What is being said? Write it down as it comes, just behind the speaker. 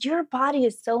your body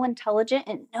is so intelligent.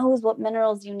 It knows what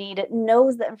minerals you need. It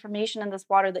knows the information in this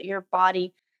water that your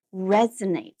body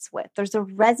resonates with. There's a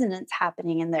resonance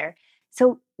happening in there.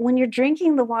 So when you're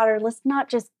drinking the water, let's not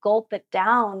just gulp it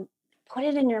down. Put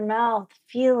it in your mouth,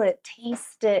 feel it,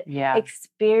 taste it,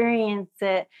 experience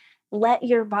it. Let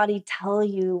your body tell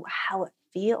you how it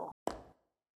feels.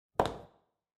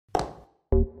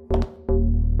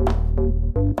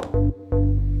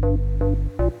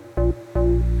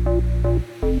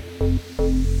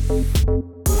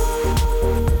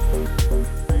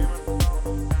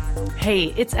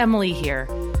 Hey, it's Emily here.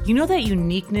 You know that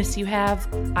uniqueness you have?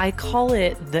 I call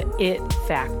it the it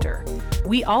factor.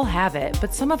 We all have it,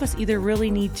 but some of us either really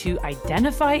need to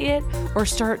identify it or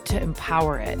start to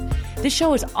empower it. This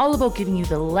show is all about giving you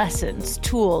the lessons,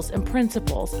 tools, and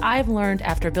principles I've learned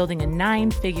after building a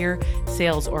 9-figure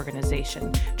sales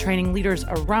organization, training leaders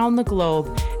around the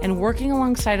globe, and working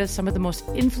alongside of some of the most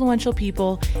influential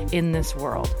people in this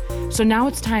world. So now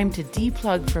it's time to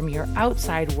deplug from your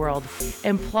outside world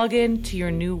and plug into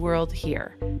your new world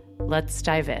here. Let's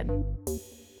dive in.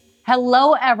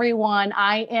 Hello, everyone.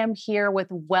 I am here with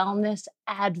wellness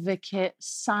advocate,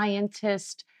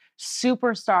 scientist,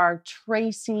 superstar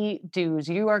Tracy Dews.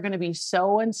 You are going to be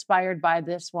so inspired by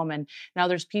this woman. Now,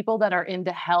 there's people that are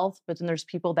into health, but then there's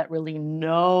people that really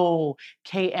know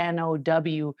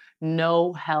KNOW,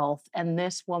 know health. And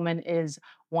this woman is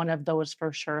one of those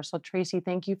for sure. So Tracy,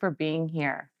 thank you for being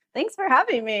here. Thanks for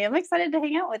having me. I'm excited to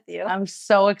hang out with you. I'm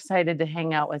so excited to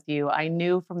hang out with you. I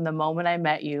knew from the moment I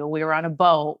met you, we were on a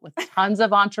boat with tons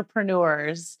of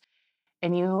entrepreneurs,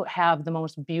 and you have the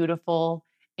most beautiful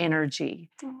energy.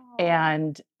 Aww.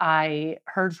 And I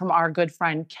heard from our good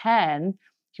friend, Ken.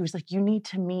 He was like, you need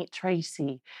to meet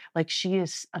Tracy. Like, she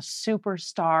is a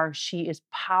superstar. She is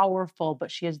powerful, but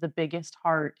she has the biggest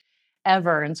heart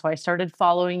ever. And so I started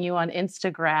following you on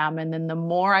Instagram. And then the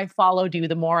more I followed you,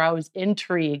 the more I was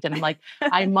intrigued. And I'm like,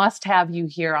 I must have you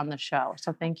here on the show.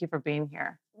 So thank you for being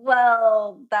here.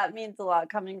 Well, that means a lot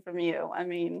coming from you. I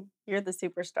mean, you're the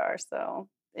superstar. So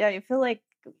yeah, you feel like,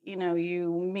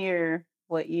 you mirror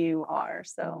what you are.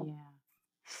 So yeah,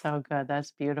 so good.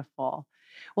 That's beautiful.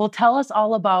 Well, tell us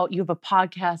all about, you have a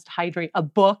podcast, Hydrate, a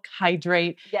book,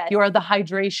 Hydrate. Yes. You are the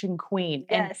hydration queen.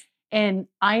 Yes. And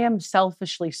I am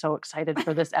selfishly so excited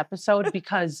for this episode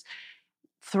because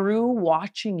through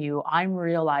watching you, I'm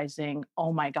realizing,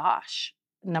 oh my gosh,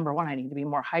 number one, I need to be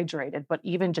more hydrated, but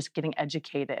even just getting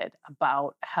educated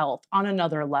about health on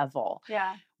another level.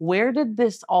 Yeah. Where did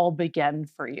this all begin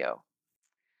for you?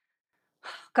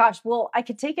 Gosh, well, I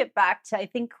could take it back to, I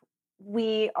think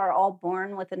we are all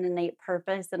born with an innate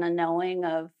purpose and a knowing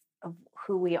of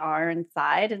who we are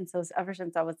inside. And so ever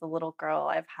since I was a little girl,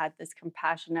 I've had this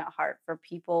compassionate heart for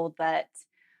people that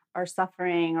are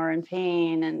suffering or in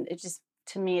pain. And it just,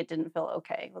 to me, it didn't feel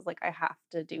okay. It was like, I have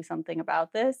to do something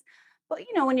about this. But,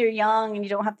 when you're young and you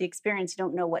don't have the experience, you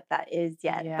don't know what that is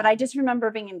yet. Yeah. But I just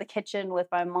remember being in the kitchen with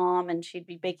my mom and she'd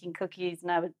be baking cookies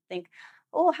and I would think,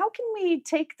 oh, how can we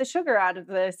take the sugar out of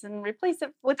this and replace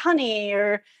it with honey?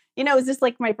 Or, it was just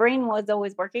like my brain was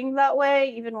always working that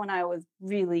way, even when I was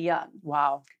really young.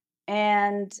 Wow.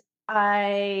 And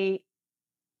I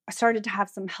started to have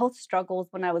some health struggles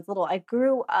when I was little. I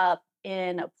grew up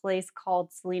in a place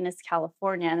called Salinas,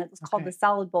 California, and it was called the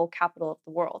salad bowl capital of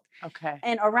the world. Okay.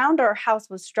 And around our house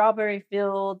was strawberry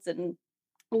fields and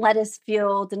lettuce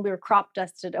fields, and we were crop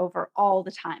dusted over all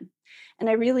the time. And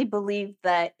I really believe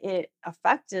that it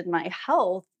affected my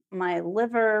health, my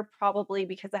liver, probably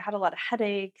because I had a lot of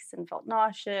headaches and felt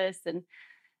nauseous. And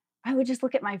I would just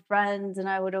look at my friends and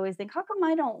I would always think, how come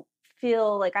I don't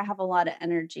feel like I have a lot of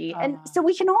energy? And so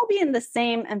we can all be in the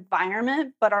same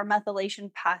environment, but our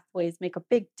methylation pathways make a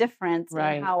big difference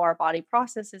in how our body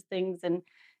processes things. And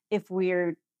if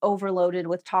we're overloaded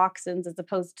with toxins as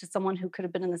opposed to someone who could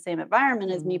have been in the same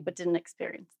environment as me, but didn't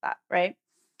experience that, right?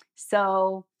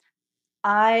 So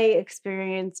I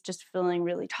experienced just feeling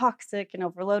really toxic and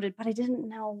overloaded, but I didn't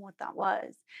know what that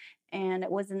was. And it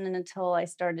wasn't until I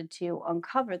started to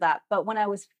uncover that. But when I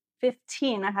was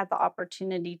 15, I had the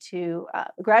opportunity to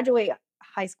graduate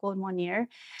high school in 1 year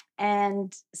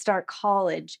and start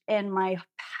college. And my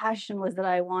passion was that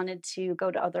I wanted to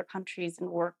go to other countries and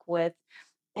work with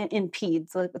in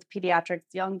peds, like with pediatrics,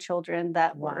 young children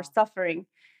that were suffering.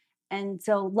 And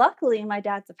so luckily my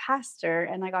dad's a pastor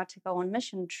and I got to go on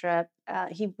mission trip.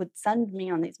 He would send me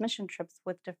on these mission trips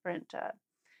with different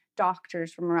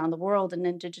doctors from around the world in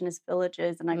indigenous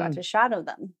villages. And I got to shadow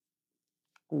them.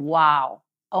 Wow.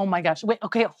 Oh my gosh. Wait,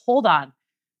 okay, hold on.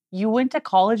 You went to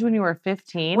college when you were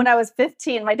 15? When I was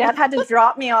 15, my dad had to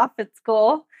drop me off at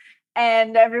school.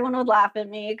 And everyone would laugh at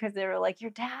me because they were like,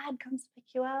 your dad comes to pick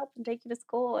you up and take you to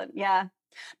school. And yeah.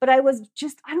 But I was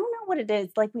just, I don't know what it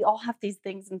is. Like we all have these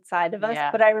things inside of us.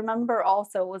 Yeah. But I remember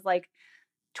also it was like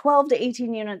 12 to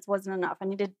 18 units wasn't enough. I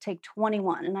needed to take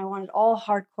 21 and I wanted all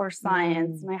hardcore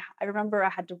science. And I remember I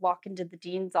had to walk into the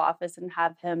dean's office and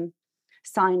have him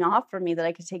sign off for me that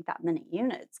I could take that many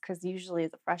units. Because usually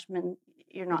as a freshman,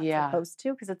 you're not supposed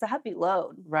to because it's a heavy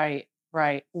load. Right.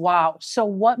 Right. Wow. So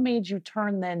what made you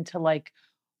turn then to like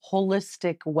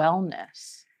holistic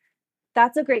wellness?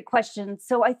 That's a great question.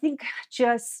 So I think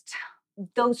just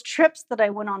those trips that I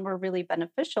went on were really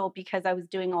beneficial because I was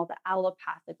doing all the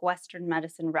allopathic Western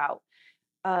medicine route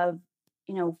of,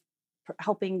 you know,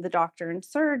 helping the doctor in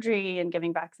surgery and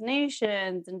giving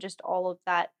vaccinations and just all of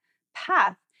that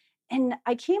path. And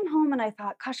I came home and I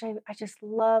thought, gosh, I just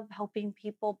love helping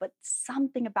people, but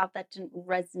something about that didn't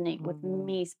resonate with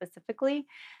me specifically.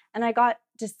 And I got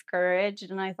discouraged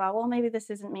and I thought, well, maybe this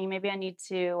isn't me. Maybe I need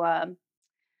to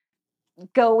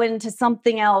go into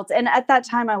something else. And at that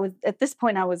time, at this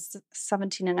point, I was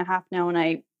 17 and a half now, and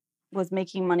I was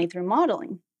making money through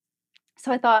modeling.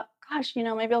 So I thought, gosh,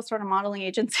 maybe I'll start a modeling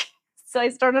agency. So I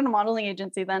started a modeling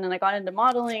agency then, and I got into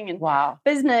modeling and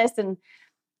business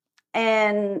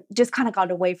and just kind of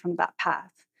got away from that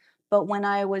path. But when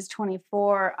I was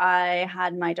 24, I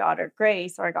had my daughter,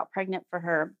 Grace, or I got pregnant for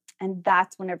her. And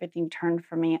that's when everything turned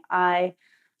for me.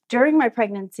 During my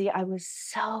pregnancy, I was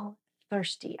so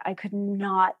thirsty. I could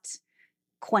not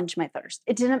quench my thirst.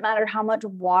 It didn't matter how much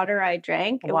water I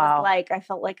drank. It was like I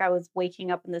felt like I was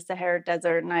waking up in the Sahara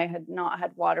Desert and I had not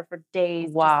had water for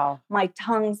days. Wow. Just my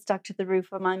tongue stuck to the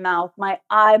roof of my mouth. My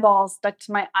eyeballs stuck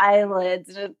to my eyelids.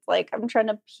 And it's like I'm trying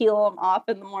to peel them off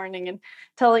in the morning and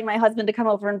telling my husband to come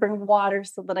over and bring water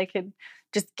so that I could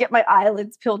just get my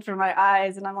eyelids peeled from my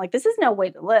eyes. And I'm like, this is no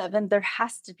way to live. And there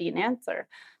has to be an answer.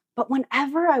 But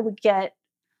whenever I would get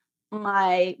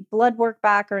my blood work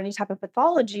back or any type of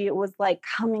pathology, it was like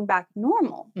coming back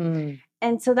normal.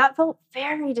 And so that felt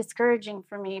very discouraging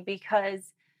for me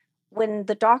because when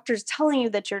the doctor's telling you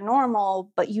that you're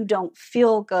normal, but you don't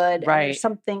feel good, and there's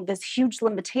something, this huge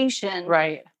limitation,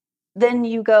 then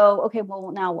you go, okay, well,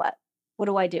 now what? What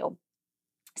do I do?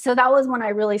 So that was when I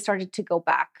really started to go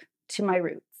back to my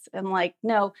roots. I'm like,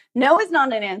 no is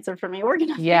not an answer for me. We're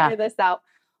going to figure this out.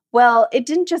 Well, it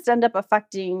didn't just end up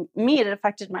affecting me. It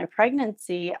affected my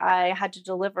pregnancy. I had to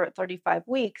deliver at 35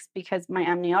 weeks because my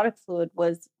amniotic fluid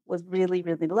was really,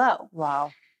 really low.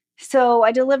 Wow. So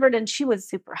I delivered and she was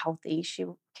super healthy. She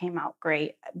came out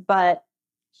great, but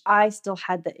I still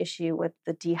had the issue with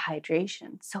the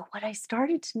dehydration. So what I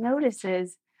started to notice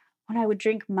is when I would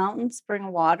drink mountain spring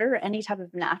water, any type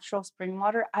of natural spring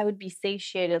water, I would be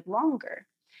satiated longer.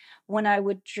 When I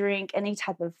would drink any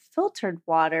type of filtered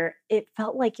water, it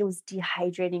felt like it was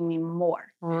dehydrating me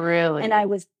more. Really? And I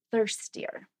was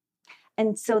thirstier.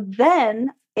 And so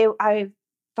then I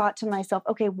thought to myself,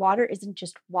 okay, water isn't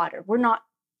just water. We're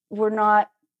not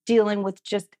dealing with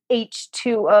just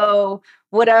H2O,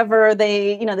 whatever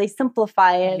they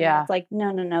simplify it. Yeah. And it's like,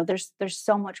 no. There's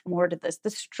so much more to this. The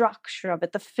structure of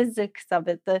it, the physics of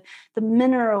it, the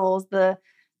minerals, the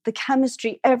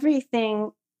chemistry,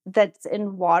 everything that's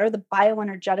in water, the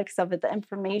bioenergetics of it, the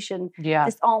information,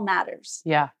 this all matters.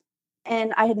 Yeah.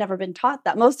 And I had never been taught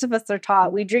that. Most of us are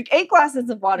taught we drink 8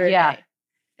 glasses of water a day.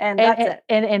 And that's it.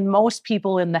 And most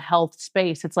people in the health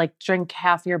space, it's like drink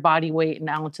half your body weight in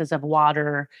ounces of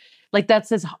water. Like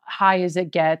that's as high as it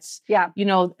gets. Yeah.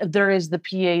 There is the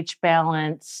pH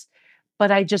balance, but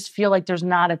I just feel like there's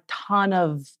not a ton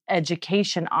of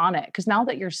education on it. Because now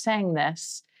that you're saying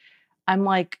this, I'm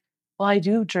like, well, I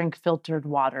do drink filtered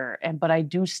water, but I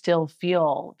do still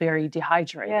feel very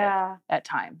dehydrated at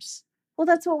times. Well,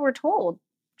 that's what we're told.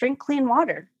 Drink clean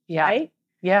water, right?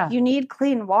 Yeah. You need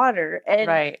clean water.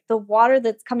 And the water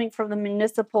that's coming from the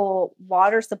municipal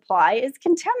water supply is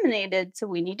contaminated. So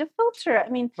we need to filter it. I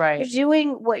mean, you're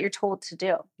doing what you're told to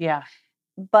do. Yeah.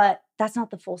 But that's not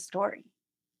the full story.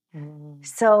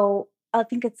 So I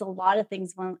think it's a lot of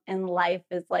things in life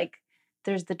is like,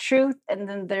 there's the truth. And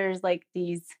then there's like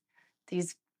these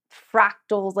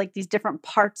fractals, like these different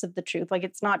parts of the truth. Like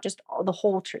it's not just the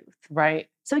whole truth. Right.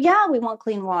 So yeah, we want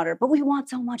clean water, but we want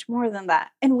so much more than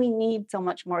that. And we need so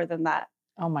much more than that.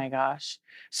 Oh my gosh.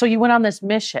 So you went on this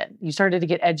mission. You started to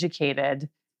get educated.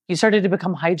 You started to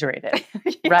become hydrated,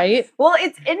 right? Well,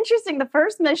 it's interesting. The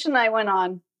first mission I went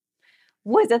on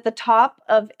was at the top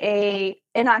of a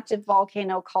inactive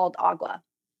volcano called Agua.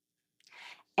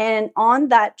 And on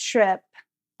that trip,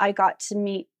 I got to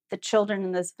meet the children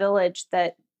in this village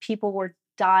that people were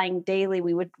dying daily.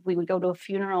 We would go to a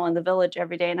funeral in the village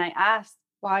every day. And I asked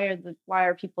why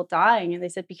are people dying? And they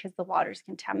said, because the water's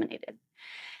contaminated.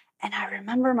 And I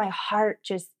remember my heart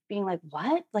just being like,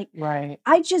 what? Like, Right.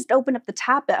 I just open up the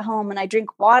tap at home and I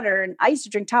drink water. And I used to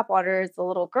drink tap water as a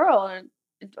little girl. And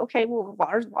okay, well,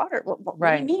 water's water. What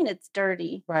do you mean it's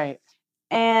dirty? Right.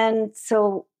 And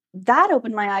so that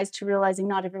opened my eyes to realizing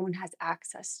not everyone has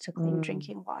access to clean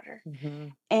drinking water. Mm-hmm.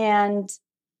 And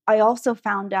I also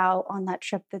found out on that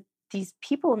trip that these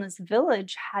people in this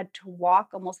village had to walk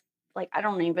almost, like, I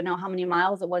don't even know how many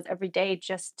miles it was every day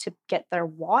just to get their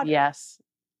water. Yes.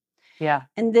 Yeah.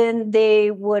 And then they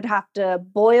would have to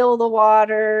boil the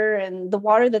water, and the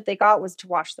water that they got was to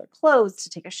wash their clothes, to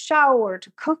take a shower,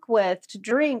 to cook with, to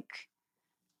drink.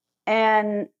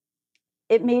 And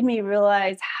it made me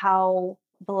realize how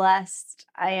blessed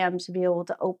I am to be able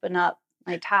to open up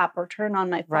my tap or turn on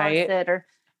my faucet or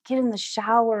get in the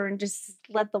shower and just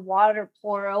let the water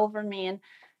pour over me. And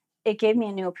it gave me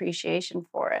a new appreciation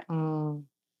for it.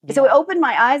 Yeah. So it opened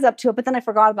my eyes up to it, but then I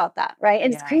forgot about that, right?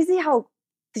 And it's crazy how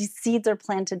these seeds are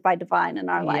planted by divine in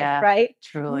our life, right?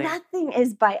 Truly. Nothing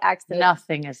is by accident.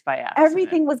 Nothing is by accident.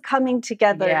 Everything was coming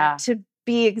together to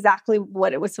be exactly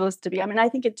what it was supposed to be. I mean, I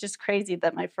think it's just crazy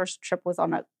that my first trip was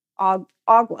on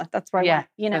Agua. That's where I went,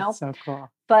 you know? That's so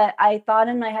cool. But I thought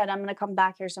in my head, I'm going to come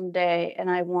back here someday and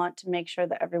I want to make sure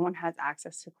that everyone has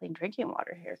access to clean drinking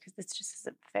water here because this just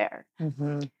isn't fair.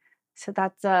 Mm-hmm. So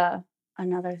that's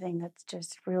another thing that's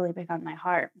just really big on my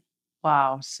heart.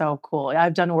 Wow, so cool.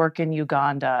 I've done work in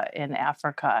Uganda, in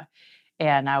Africa,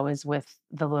 and I was with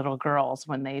the little girls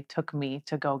when they took me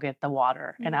to go get the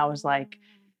water. And I was like,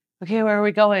 okay, where are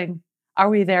we going? Are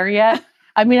we there yet?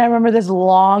 I mean, I remember this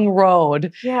long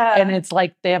road. Yeah. And it's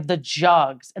like they have the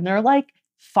jugs and they're like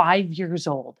 5 years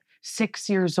old, 6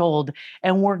 years old.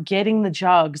 And we're getting the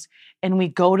jugs and we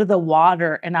go to the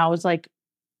water. And I was like,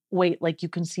 wait, like you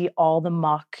can see all the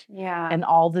muck and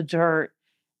all the dirt.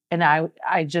 And I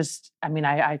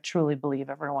truly believe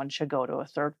everyone should go to a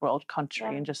third world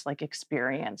country and just like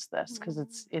experience this because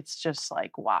it's just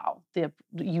like, wow,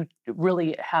 you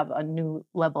really have a new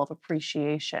level of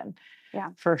appreciation.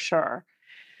 Yeah, for sure.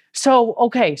 So,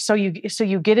 okay. So you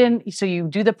get in, so you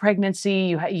do the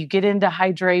pregnancy, you get into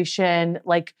hydration,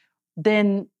 like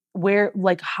then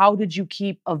how did you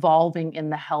keep evolving in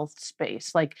the health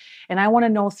space? Like, and I want to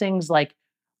know things like,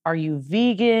 are you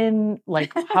vegan?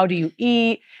 Like, how do you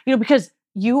eat? Because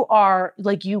you are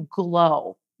like, you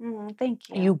glow. Thank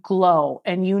you. You glow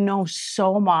and you know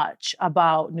so much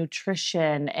about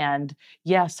nutrition and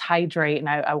yes, hydrate. And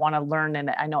I want to learn. And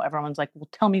I know everyone's like, well,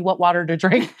 tell me what water to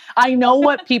drink. I know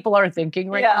what people are thinking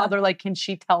right now. They're like, can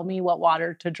she tell me what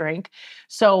water to drink?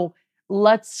 So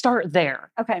let's start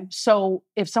there. Okay. So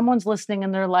if someone's listening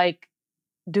and they're like,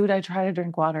 dude, I try to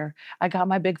drink water. I got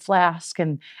my big flask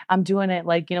and I'm doing it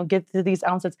like, get to these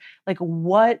ounces. Like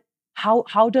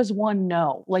how does one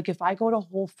know? Like if I go to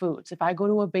Whole Foods, if I go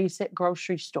to a basic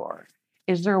grocery store,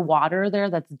 is there water there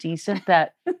that's decent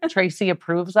that Tracy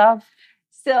approves of?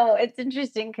 So it's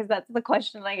interesting because that's the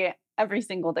question I get every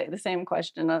single day. The same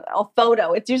question, a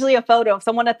photo. It's usually a photo of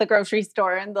someone at the grocery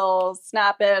store and they'll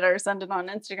snap it or send it on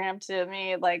Instagram to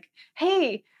me like,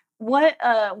 hey, what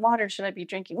water should I be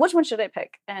drinking? Which one should I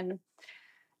pick? And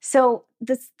so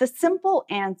the simple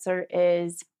answer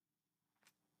is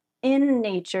in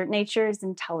nature is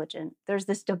intelligent. There's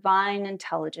this divine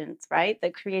intelligence, right?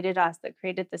 That created us, that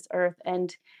created this earth.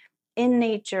 And in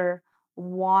nature,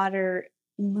 water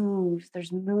moves.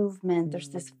 There's movement. There's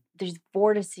these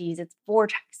vortices. It's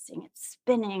vortexing. It's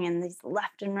spinning and these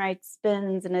left and right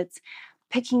spins. And it's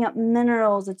picking up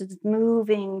minerals. It's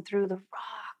moving through the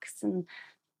rocks. And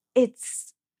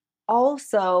it's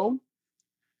also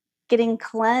getting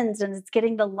cleansed and it's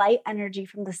getting the light energy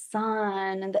from the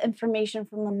sun and the information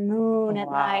from the moon at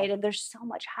night. And there's so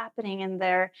much happening in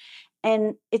there.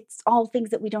 And it's all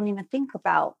things that we don't even think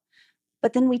about.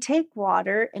 But then we take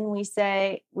water and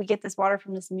we get this water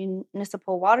from this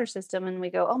municipal water system and we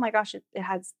go, oh my gosh, it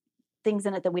has things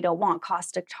in it that we don't want,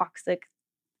 caustic, toxic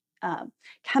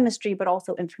chemistry, but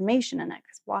also information in it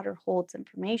because water holds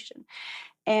information.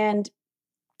 And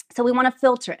so we want to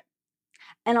filter it.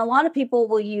 And a lot of people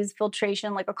will use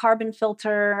filtration like a carbon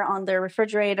filter on their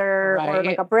refrigerator or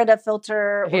like a Brita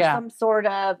filter or some sort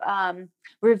of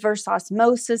reverse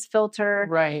osmosis filter.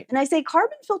 Right. And I say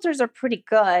carbon filters are pretty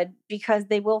good because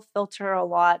they will filter a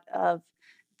lot of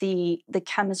the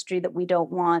chemistry that we don't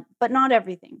want, but not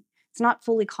everything. It's not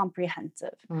fully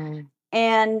comprehensive.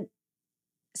 And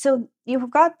so you've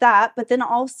got that, but then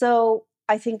also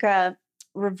I think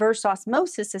reverse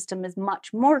osmosis system is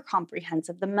much more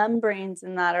comprehensive. The membranes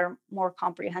in that are more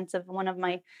comprehensive. One of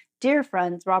my dear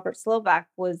friends, Robert Slovak,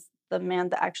 was the man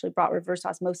that actually brought reverse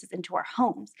osmosis into our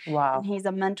homes. Wow. And he's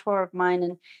a mentor of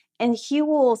mine. And he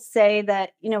will say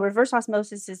that, reverse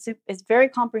osmosis is very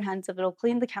comprehensive. It'll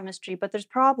clean the chemistry, but there's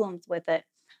problems with it.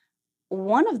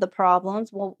 One of the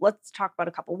problems, well, let's talk about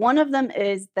a couple. One of them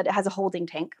is that it has a holding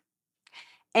tank.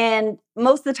 And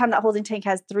most of the time that holding tank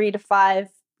has 3 to 5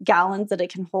 gallons that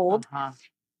it can hold.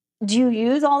 Do you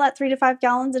use all that 3 to 5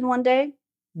 gallons in one day?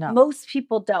 No. Most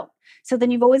people don't. So then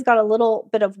you've always got a little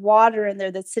bit of water in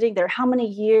there that's sitting there. How many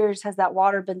years has that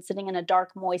water been sitting in a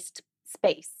dark, moist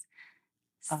space?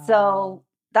 So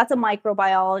that's a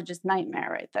microbiologist nightmare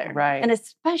right there. Right. And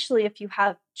especially if you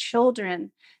have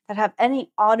children that have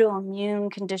any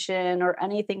autoimmune condition or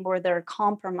anything where they're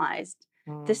compromised,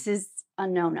 this is a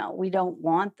no-no. We don't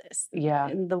want this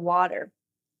in the water.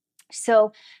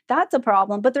 So that's a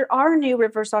problem. But there are new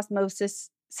reverse osmosis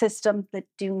systems that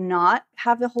do not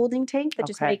have a holding tank, that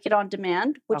just make it on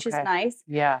demand, which is nice.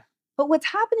 Yeah. But what's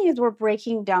happening is we're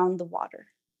breaking down the water.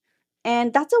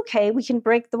 And that's okay. We can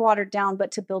break the water down,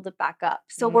 but to build it back up.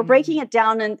 So we're breaking it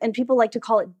down, and people like to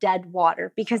call it dead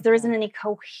water because there isn't any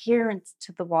coherence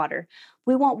to the water.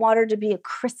 We want water to be a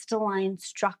crystalline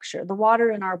structure. The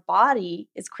water in our body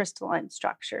is crystalline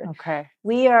structure. Okay.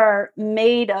 We are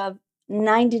made of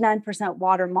 99%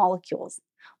 water molecules.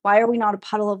 Why are we not a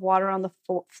puddle of water on the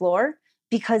floor?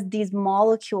 Because these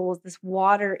molecules, this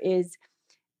water is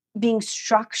being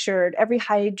structured. Every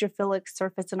hydrophilic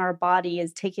surface in our body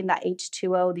is taking that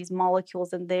H2O, these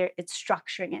molecules, and it's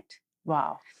structuring it.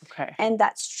 Wow. Okay. And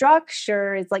that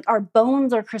structure is like our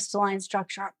bones are crystalline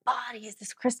structure. Our body is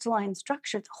this crystalline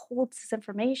structure that holds this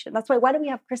information. That's why do we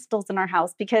have crystals in our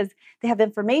house? Because they have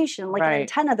information, like an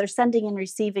antenna. They're sending and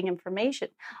receiving information.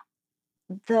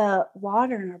 The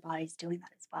water in our body is doing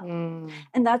that as well.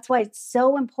 And that's why it's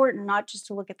so important not just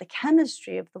to look at the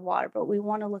chemistry of the water, but we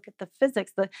want to look at the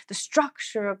physics, the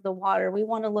structure of the water. We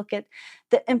want to look at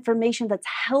the information that's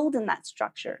held in that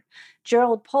structure.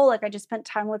 Gerald Pollack, I just spent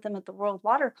time with him at the World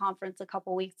Water Conference a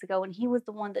couple weeks ago, and he was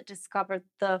the one that discovered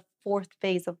the 4th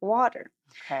phase of water.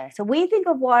 Okay. So we think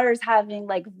of water as having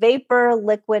like vapor,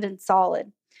 liquid, and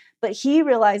solid. But he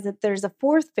realized that there's a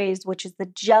 4th phase, which is the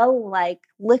gel-like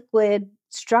liquid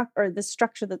the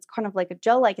structure that's kind of like a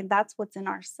gel-like, and that's what's in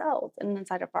our cells and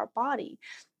inside of our body.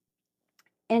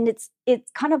 And it's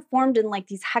kind of formed in like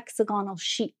these hexagonal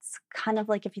sheets, kind of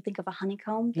like if you think of a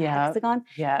honeycomb, the hexagon.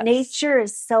 Yes. Nature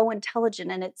is so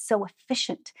intelligent and it's so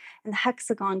efficient, and the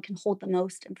hexagon can hold the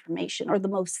most information, or the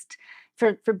most,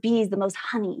 for bees, the most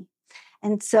honey.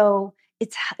 And so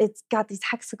it's got these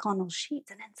hexagonal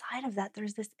sheets, and inside of that,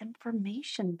 there's this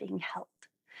information being held.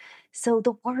 So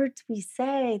the words we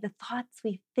say, the thoughts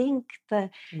we think, the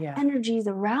energies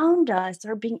around us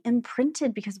are being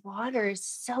imprinted because water is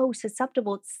so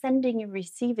susceptible. It's sending and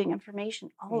receiving information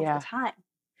all of the time.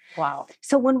 Wow.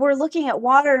 So when we're looking at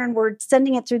water and we're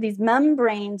sending it through these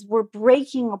membranes, we're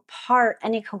breaking apart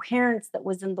any coherence that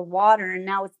was in the water. And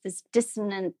now it's this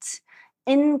dissonant,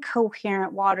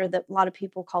 incoherent water that a lot of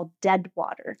people call dead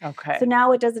water. Okay. So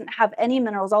now it doesn't have any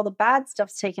minerals. All the bad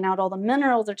stuff's taken out, all the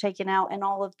minerals are taken out, and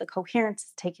all of the coherence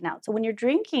is taken out. So when you're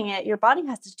drinking it, your body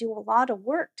has to do a lot of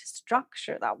work to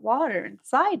structure that water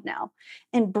inside now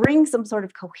and bring some sort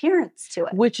of coherence to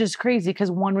it. Which is crazy because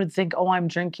one would think, oh, I'm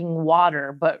drinking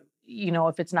water. But,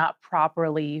 if it's not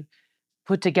properly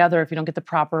put together, if you don't get the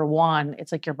proper one,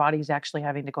 it's like your body's actually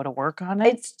having to go to work on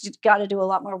it. It's got to do a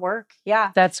lot more work.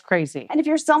 Yeah. That's crazy. And if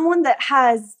you're someone that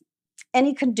has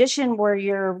any condition where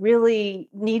you're really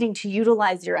needing to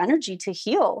utilize your energy to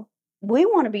heal, we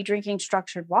want to be drinking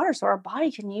structured water so our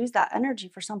body can use that energy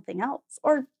for something else,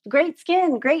 or great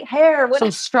skin, great hair.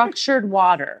 Whatever. So structured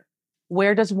water,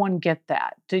 where does one get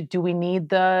that? Do we need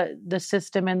the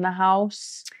system in the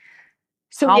house?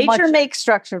 So nature makes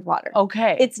structured water.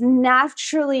 Okay. It's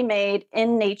naturally made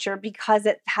in nature because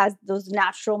it has those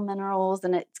natural minerals,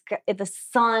 and it's the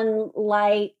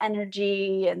sunlight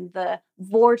energy and the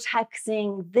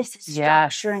vortexing. This is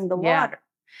structuring the water.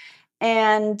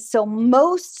 And so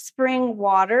most spring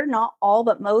water, not all,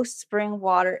 but most spring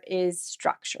water is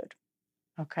structured.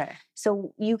 Okay.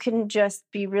 So you can just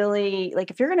be really,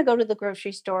 like, if you're going to go to the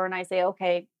grocery store and I say,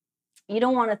 okay, you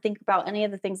don't want to think about any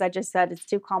of the things I just said. It's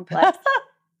too complex.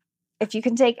 If you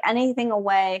can take anything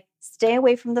away, stay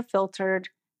away from the filtered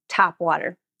tap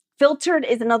water. Filtered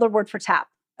is another word for tap.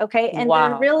 Okay. And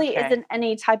there really isn't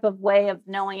any type of way of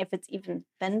knowing if it's even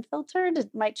been filtered. It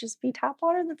might just be tap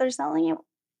water that they're selling you.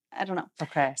 I don't know.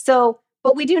 Okay. So,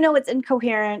 but we do know it's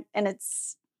incoherent and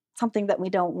it's something that we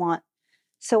don't want.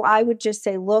 So I would just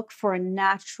say, look for a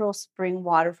natural spring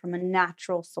water from a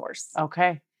natural source.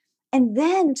 Okay. And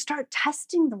then start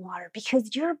testing the water,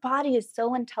 because your body is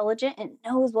so intelligent. It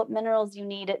knows what minerals you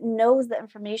need. It knows the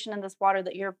information in this water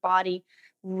that your body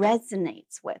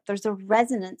resonates with. There's a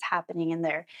resonance happening in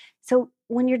there. So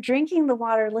when you're drinking the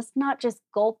water, let's not just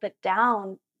gulp it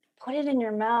down. Put it in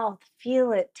your mouth,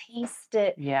 feel it, taste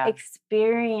it, Yeah.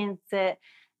 experience it.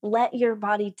 Let your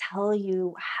body tell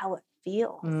you how it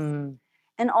feels. Mm.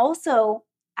 And also,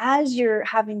 as you're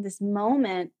having this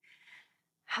moment,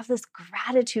 have this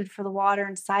gratitude for the water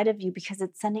inside of you, because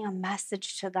it's sending a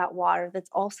message to that water that's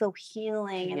also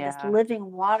healing and this Yeah.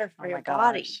 living water for Oh your my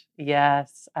body. gosh.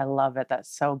 Yes, I love it. That's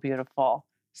so beautiful.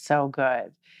 So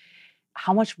good.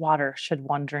 How much water should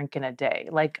one drink in a day?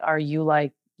 Like, are you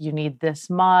like, you need this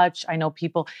much? I know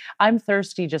people, I'm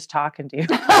thirsty just talking to you.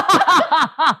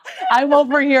 I'm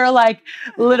over here like,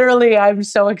 literally, I'm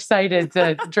so excited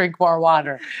to drink more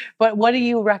water. But what do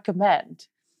you recommend?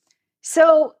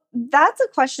 So that's a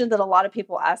question that a lot of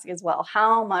people ask as well.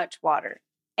 How much water?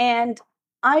 And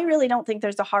I really don't think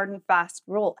there's a hard and fast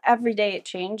rule. Every day it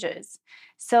changes.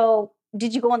 So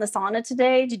did you go in the sauna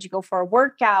today? Did you go for a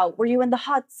workout? Were you in the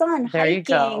hot sun There you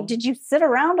go. hiking? Did you sit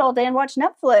around all day and watch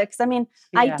Netflix? I mean,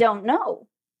 I Yeah. don't know.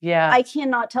 Yeah. I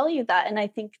cannot tell you that. And I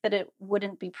think that it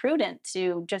wouldn't be prudent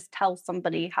to just tell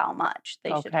somebody how much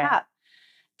they should Okay. have.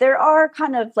 There are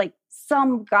kind of like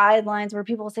some guidelines where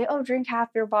people say, oh, drink half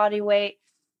your body weight.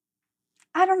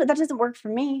 I don't know. That doesn't work for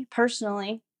me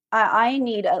personally. I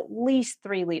need at least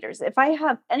 3 liters. If I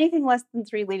have anything less than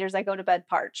 3 liters, I go to bed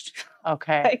parched.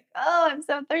 Okay. Like, oh, I'm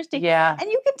so thirsty. Yeah.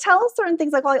 And you can tell certain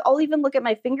things. Like I'll even look at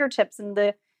my fingertips, and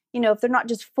if they're not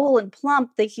just full and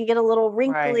plump, they can get a little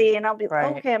wrinkly, and I'll be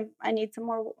right. okay, I need some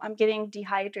more. I'm getting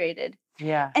dehydrated.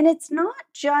 Yeah. And it's not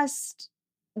just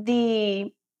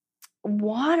the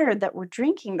water that we're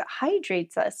drinking that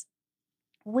hydrates us.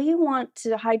 We want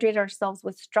to hydrate ourselves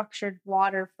with structured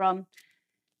water from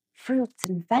fruits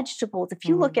and vegetables. If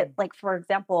you look at, like, for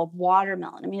example, a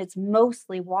watermelon, I mean, it's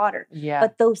mostly water. Yeah.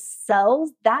 But those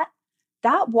cells, that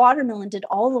watermelon did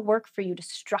all the work for you to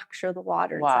structure the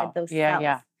water inside those cells.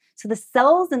 Yeah. So the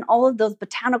cells and all of those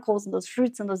botanicals and those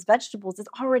fruits and those vegetables is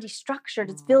already structured.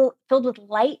 It's filled with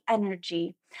light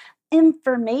energy,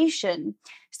 information.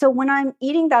 So when I'm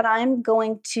eating that, I'm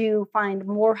going to find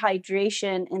more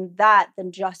hydration in that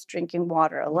than just drinking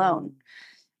water alone.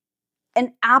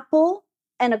 An apple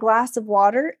and a glass of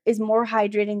water is more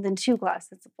hydrating than 2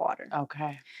 glasses of water.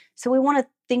 Okay. So we want to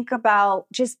think about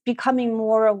just becoming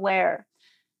more aware.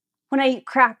 When I eat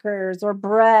crackers or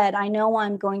bread, I know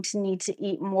I'm going to need to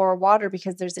eat more water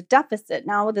because there's a deficit.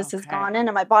 Now this has gone in,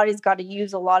 and my body's got to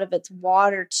use a lot of its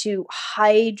water to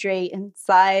hydrate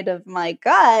inside of my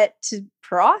gut to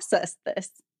process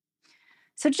this.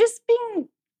 So just being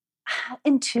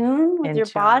in tune with your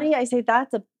body, I say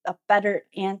that's a better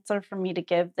answer for me to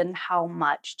give than how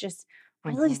much. Just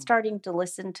really starting to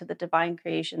listen to the divine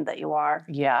creation that you are.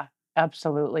 Yeah.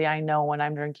 Absolutely. I know when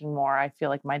I'm drinking more, I feel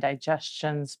like my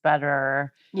digestion's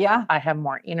better. Yeah. I have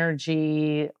more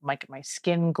energy. My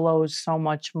skin glows so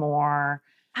much more.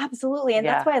 Absolutely. And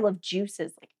that's why I love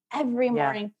juices. Like every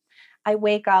morning I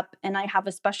wake up and I have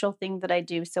a special thing that I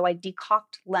do. So I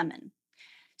decoct lemon.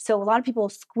 So a lot of people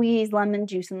squeeze lemon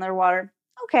juice in their water.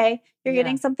 Okay, you're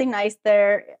getting something nice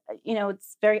there.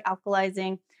 It's very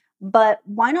alkalizing. But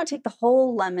why not take the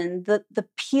whole lemon, the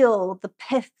peel, the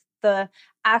pith, the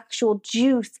actual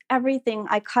juice, everything.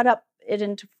 I cut up it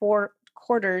into 4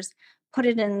 quarters, put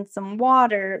it in some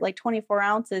water, like 24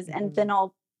 ounces, and then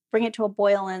I'll bring it to a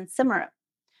boil and simmer it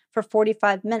for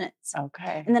 45 minutes.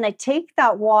 Okay. And then I take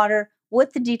that water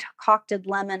with the decocted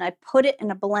lemon, I put it in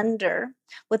a blender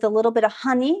with a little bit of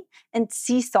honey and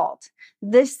sea salt.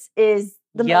 This is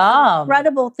the most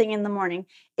incredible thing in the morning.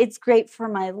 It's great for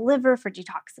my liver, for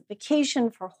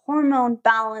detoxification, for hormone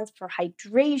balance, for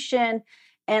hydration.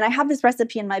 And I have this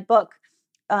recipe in my book,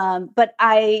 but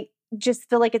I just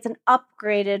feel like it's an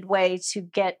upgraded way to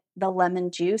get the lemon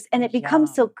juice. And it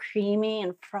becomes so creamy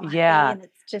and frothy. Yeah. And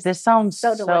it's just this sounds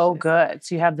so delicious. good.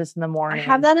 So you have this in the morning. I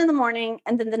have that in the morning.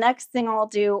 And then the next thing I'll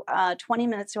do 20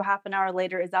 minutes to half an hour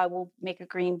later is I will make a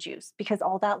green juice, because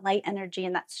all that light energy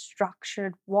and that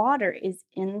structured water is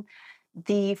in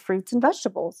the fruits and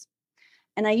vegetables.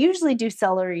 And I usually do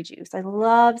celery juice. I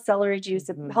love celery juice.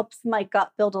 It helps my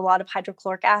gut build a lot of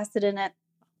hydrochloric acid in it.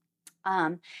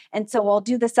 And so I'll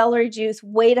do the celery juice,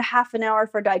 wait a half an hour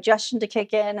for digestion to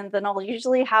kick in, and then I'll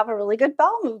usually have a really good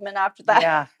bowel movement after that.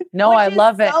 Yeah. No, I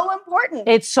love it. It's so important.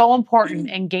 It's so important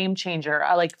and game changer.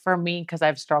 Like for me, because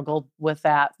I've struggled with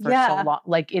that for so long.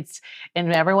 Like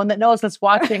and everyone that knows that's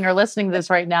watching or listening to this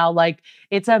right now, like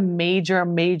it's a major,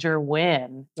 major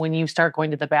win when you start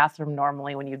going to the bathroom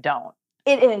normally when you don't.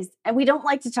 It is. And we don't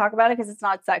like to talk about it because it's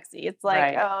not sexy. It's like,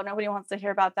 Right. oh, nobody wants to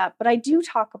hear about that. But I do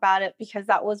talk about it because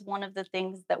that was one of the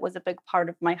things that was a big part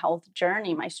of my health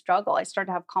journey, my struggle. I started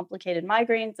to have complicated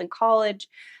migraines in college.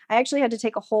 I actually had to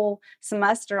take a whole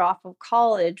semester off of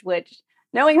college, which,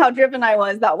 knowing how driven I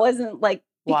was, that wasn't like,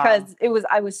 because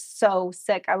I was so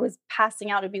sick. I was passing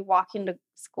out. I'd be walking to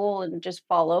school and just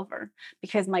fall over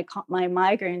because my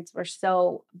migraines were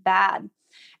so bad.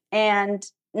 And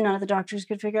none of the doctors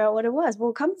could figure out what it was.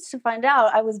 Well, it comes to find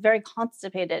out, I was very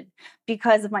constipated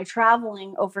because of my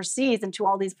traveling overseas into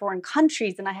all these foreign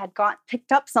countries, and I had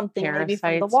picked up something maybe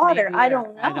from the Parasites, water. maybe, I or-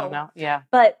 don't know. I don't know. Yeah.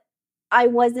 But I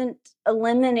wasn't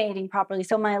eliminating properly.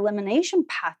 So my elimination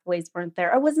pathways weren't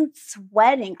there. I wasn't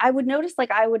sweating. I would notice,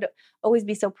 like, I would always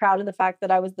be so proud of the fact that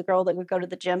I was the girl that would go to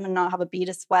the gym and not have a bead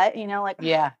of sweat, like,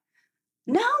 Yeah.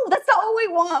 no, that's not what we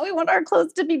want. We want our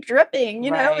clothes to be dripping.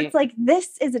 Right. It's like,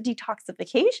 this is a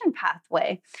detoxification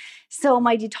pathway. So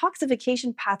my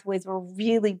detoxification pathways were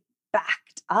really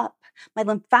backed up. My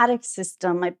lymphatic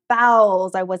system, my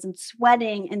bowels, I wasn't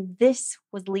sweating. And this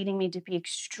was leading me to be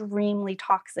extremely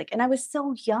toxic. And I was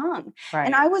so young. Right.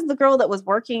 And I was the girl that was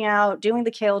working out, doing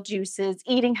the kale juices,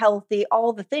 eating healthy,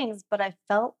 all the things, but I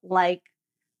felt like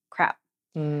crap.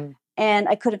 Mm, And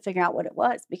I couldn't figure out what it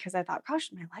was because I thought, gosh,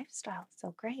 my lifestyle is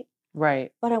so great,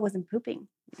 right. but I wasn't pooping.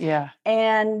 Yeah.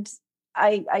 And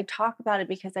I talk about it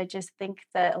because I just think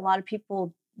that a lot of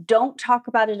people don't talk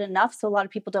about it enough. So a lot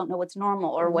of people don't know what's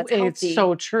normal or what's healthy. It's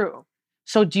so true.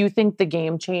 So do you think the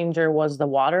game changer was the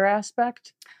water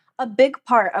aspect? A big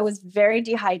part. I was very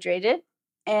dehydrated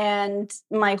and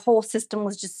my whole system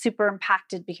was just super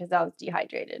impacted because I was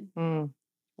dehydrated. Mm,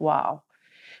 wow.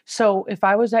 So if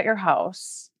I was at your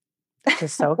house, which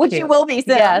is so Which cute. you will be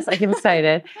soon. Yes, I'm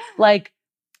excited. Like,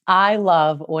 I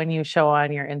love when you show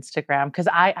on your Instagram because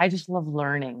I just love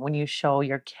learning when you show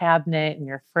your cabinet and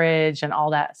your fridge and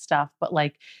all that stuff. But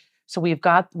like, so we've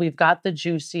got the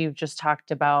juicy you've just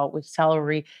talked about with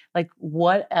celery. Like,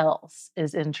 what else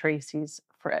is in Tracy's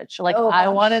fridge? Like, Oh, I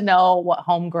want to gosh. know what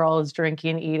homegirl is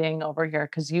drinking, eating over here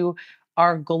because you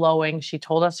are glowing. She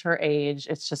told us her age.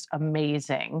 It's just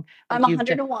amazing. I'm Like,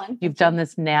 101. you've done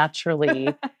this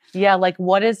naturally. Yeah. Like,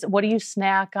 what do you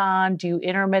snack on? Do you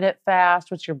intermittent fast?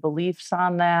 What's your beliefs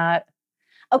on that?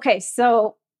 Okay,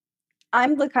 so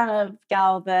I'm the kind of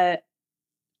gal that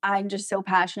I'm just so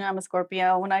passionate. I'm a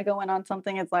Scorpio. When I go in on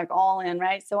something, it's like all in,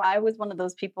 right? So I was one of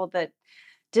those people that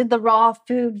did the raw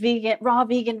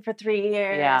vegan for 3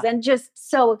 years Yeah. and just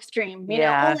so extreme,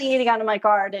 Yes. only eating out of my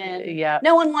garden. Yeah.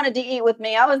 No one wanted to eat with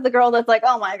me. I was the girl that's like,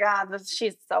 oh my God,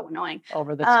 she's so annoying.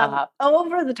 Over the top.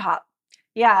 Over the top.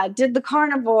 Yeah. Did the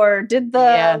carnivore, did the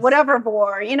Yes. whatever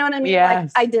vor, you know what I mean? Like,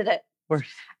 Yes. I did it. We're-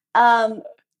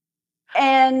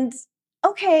 And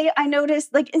okay, I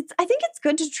noticed, like, I think it's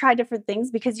good to try different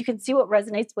things because you can see what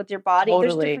resonates with your body. There's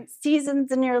Totally. different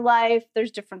seasons in your life.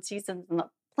 There's different seasons in the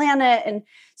planet. And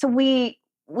so we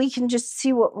can just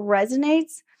see what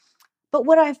resonates. But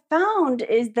what I found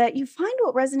is that you find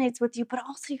what resonates with you, but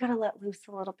also you got to let loose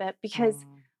a little bit because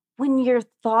when your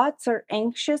thoughts are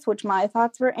anxious, which my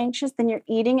thoughts were anxious, then you're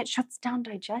eating, it shuts down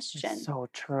digestion. It's so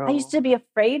true. I used to be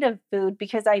afraid of food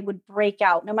because I would break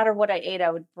out. No matter what I ate,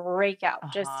 I would break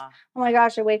out. Just, oh my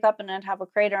gosh, I wake up and I'd have a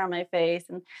crater on my face.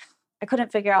 And I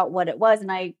couldn't figure out what it was.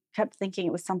 And I kept thinking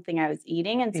it was something I was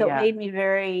eating. And so Yeah. it made me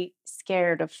very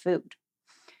scared of food.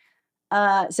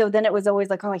 So then it was always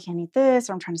like, oh, I can't eat this,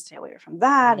 or I'm trying to stay away from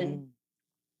that.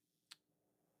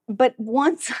 But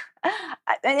once,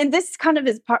 and this kind of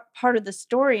is part of the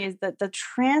story, is that the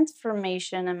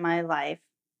transformation in my life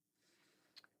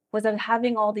was of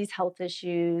having all these health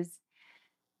issues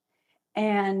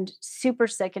and super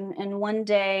sick. And one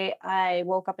day I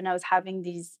woke up and I was having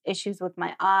these issues with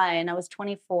my eye, and I was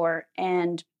 24,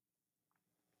 and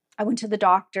I went to the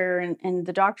doctor, and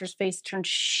the doctor's face turned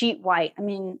sheet white. I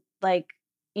mean, like,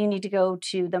 you need to go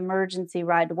to the emergency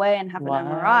right away and have an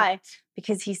MRI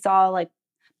because he saw like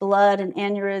blood and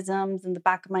aneurysms in the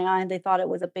back of my eye, and they thought it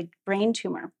was a big brain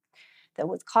tumor that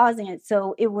was causing it.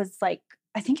 So it was like,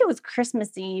 I think it was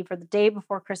Christmas Eve or the day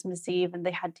before Christmas Eve, and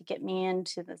they had to get me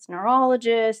into this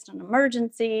neurologist, an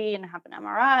emergency, and have an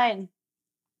MRI. And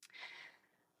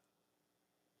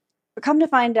come to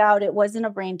find out, it wasn't a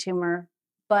brain tumor,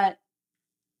 but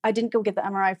I didn't go get the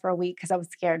MRI for a week because I was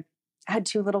scared. I had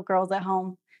 2 little girls at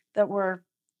home that were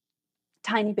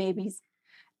tiny babies,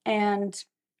 and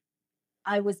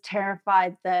I was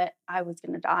terrified that I was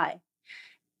going to die.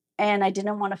 And I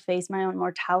didn't want to face my own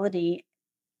mortality.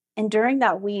 And during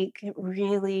that week, it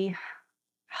really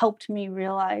helped me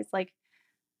realize, like,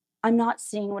 I'm not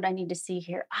seeing what I need to see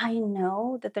here. I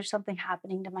know that there's something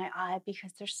happening to my eye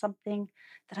because there's something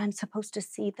that I'm supposed to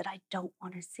see that I don't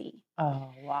want to see. Oh,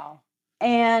 wow.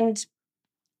 And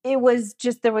it was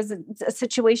just, there was a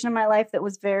situation in my life that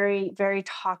was very, very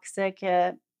toxic.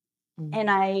 And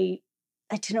I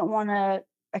didn't want to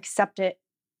accept it.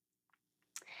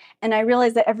 And I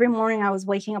realized that every morning I was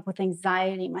waking up with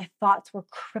anxiety. My thoughts were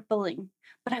crippling,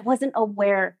 but I wasn't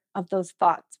aware of those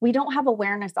thoughts. We don't have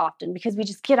awareness often because we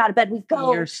just get out of bed, we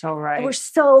go. You're so And right. we're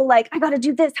so like, I got to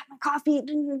do this, have my coffee,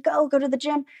 go to the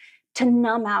gym, to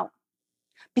numb out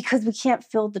because we can't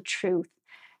feel the truth.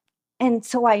 And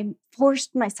so I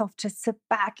forced myself to sit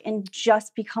back and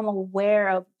just become aware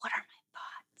of what are my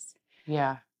thoughts.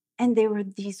 Yeah. And they were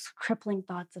these crippling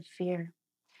thoughts of fear.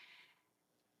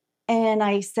 And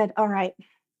I said, all right,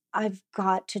 I've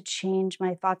got to change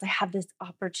my thoughts. I have this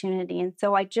opportunity. And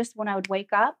so when I would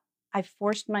wake up, I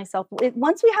forced myself.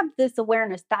 Once we have this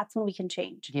awareness, that's when we can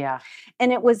change. Yeah.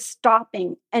 And it was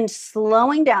stopping and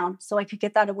slowing down so I could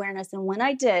get that awareness. And when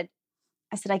I did,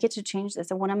 I said, I get to change this.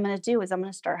 And what I'm going to do is I'm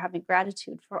going to start having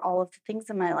gratitude for all of the things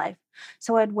in my life.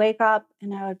 So I'd wake up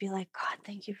and I would be like, God,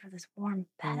 thank you for this warm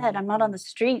bed. I'm not on the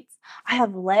streets. I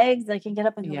have legs. I can get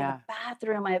up and go to the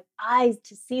bathroom. I have eyes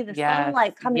to see the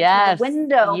sunlight coming through the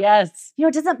window. Yes.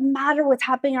 It doesn't matter what's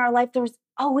happening in our life. There's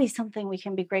always something we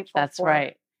can be grateful for. That's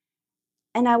right.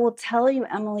 And I will tell you,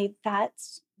 Emily,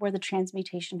 that's where the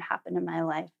transmutation happened in my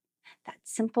life. That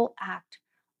simple act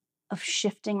of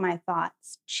shifting my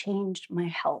thoughts changed my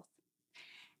health.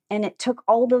 And it took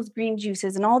all those green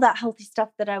juices and all that healthy stuff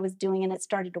that I was doing, and it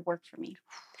started to work for me.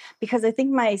 Because I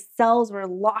think my cells were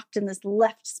locked in this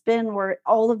left spin where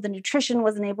all of the nutrition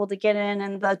wasn't able to get in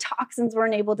and the toxins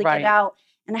weren't able to get out.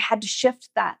 And I had to shift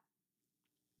that.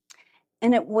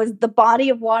 And it was the body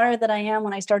of water that I am.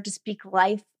 When I started to speak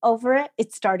life over it,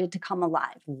 it started to come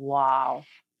alive. Wow.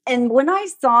 And when I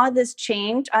saw this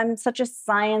change, I'm such a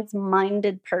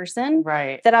science-minded person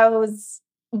that I was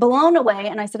blown away.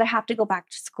 And I said, I have to go back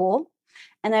to school.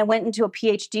 And I went into a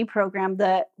PhD program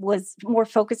that was more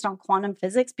focused on quantum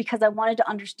physics because I wanted to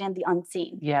understand the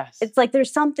unseen. Yes. It's like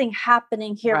there's something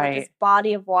happening here with this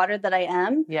body of water that I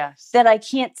am that I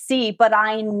can't see, but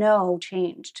I know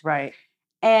changed. Right.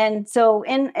 And so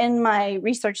in my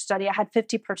research study, I had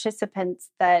 50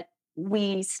 participants that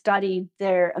we studied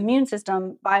their immune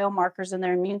system, biomarkers in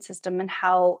their immune system, and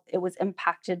how it was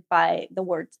impacted by the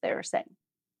words they were saying.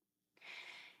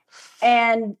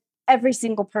 And every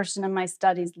single person in my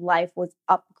study's life was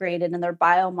upgraded and their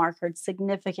biomarkers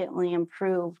significantly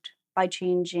improved by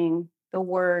changing the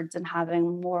words and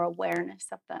having more awareness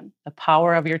of them. The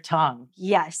power of your tongue.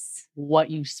 Yes. What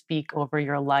you speak over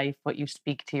your life, what you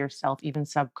speak to yourself, even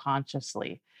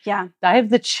subconsciously. Yeah. I have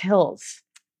the chills.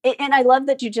 And I love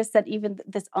that you just said even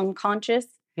this unconscious.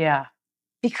 Yeah.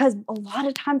 Because a lot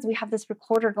of times we have this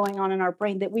recorder going on in our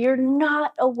brain that we are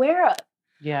not aware of.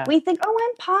 Yeah. We think, oh,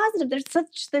 I'm positive. There's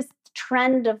such this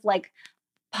trend of like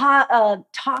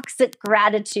toxic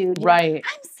gratitude. Right.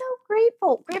 I'm so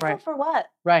grateful. Grateful for what?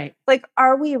 Right. Like,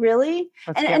 are we really?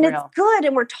 And it's good.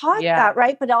 And we're taught that,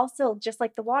 right? But also just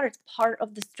like the water, it's part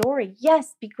of the story.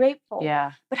 Yes, be grateful.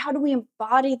 Yeah. But how do we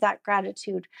embody that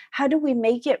gratitude? How do we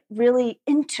make it really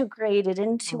integrated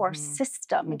into our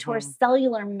system, into our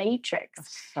cellular matrix?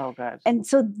 That's so good. And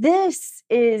so this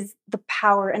is the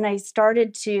power. And I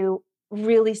started to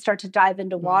really start to dive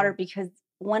into water because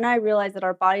when I realized that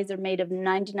our bodies are made of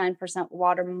 99%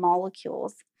 water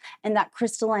molecules and that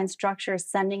crystalline structure is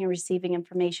sending and receiving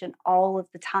information all of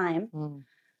the time.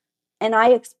 And I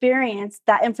experienced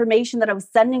that information that I was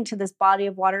sending to this body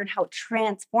of water and how it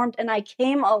transformed, and I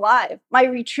came alive. My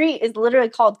retreat is literally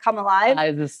called Come Alive.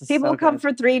 People come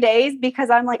for 3 days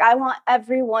because I'm like, I want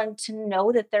everyone to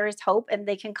know that there is hope and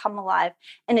they can come alive.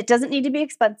 And it doesn't need to be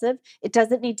expensive. It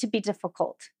doesn't need to be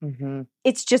difficult.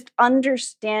 It's just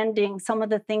understanding some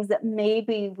of the things that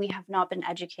maybe we have not been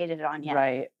educated on yet.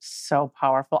 Right. So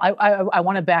powerful. I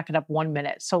want to back it up 1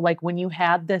 minute. So like when you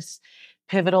had this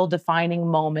pivotal defining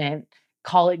moment,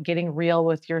 call it getting real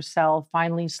with yourself,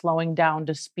 finally slowing down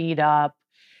to speed up.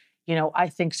 I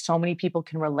think so many people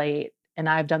can relate. And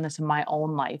I've done this in my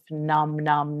own life. Numb,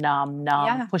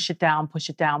 push it down, push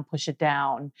it down, push it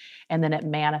down. And then it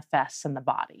manifests in the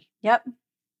body. Yep.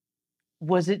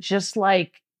 Was it just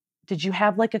like, did you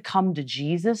have like a come to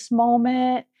Jesus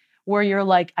moment where you're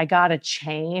like, I got to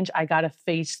change. I got to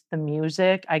face the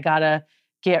music. I got to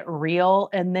get real.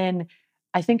 And then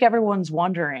I think everyone's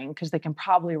wondering, because they can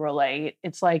probably relate.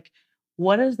 It's like,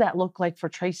 what does that look like for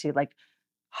Tracy? Like,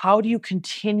 how do you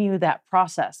continue that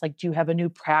process? Like, do you have a new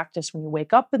practice when you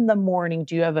wake up in the morning?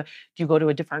 Do you go to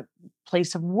a different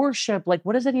place of worship? Like,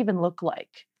 what does it even look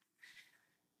like?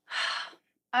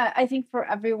 I think for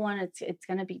everyone, it's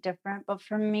going to be different. But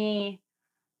for me,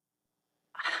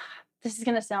 this is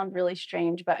going to sound really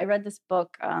strange, but I read this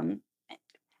book, and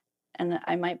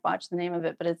I might botch the name of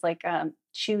it, but it's like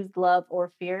choose love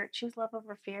or fear. Choose love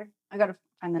over fear. I got to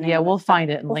find the name. Yeah, of we'll it,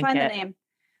 find it and we'll link find it. the name.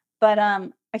 But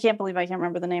I can't believe I can't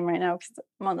remember the name right now because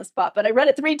I'm on the spot. But I read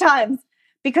it 3 times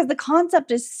because the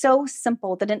concept is so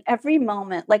simple that in every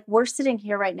moment, like we're sitting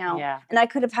here right now, and I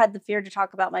could have had the fear to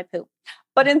talk about my poop.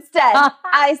 But instead,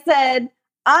 I said,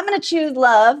 I'm going to choose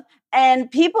love, and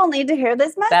people need to hear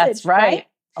this message. That's right?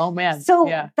 Oh man.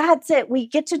 So that's it. We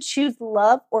get to choose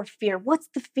love or fear. What's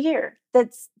the fear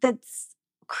that's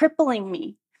crippling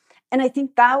me? And I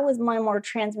think that was my more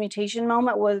transmutation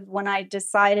moment, was when I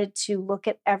decided to look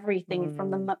at everything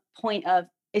from the point of,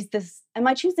 am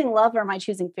I choosing love or am I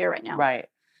choosing fear right now? Right.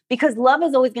 Because love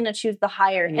is always going to choose the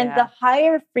higher, and the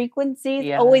higher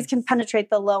frequencies always can penetrate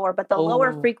the lower, but the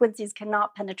lower frequencies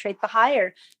cannot penetrate the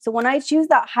higher. So when I choose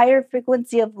that higher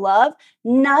frequency of love,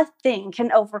 nothing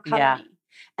can overcome me.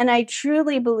 And I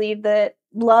truly believe that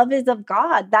love is of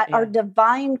God, that our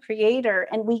divine creator,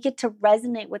 and we get to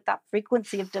resonate with that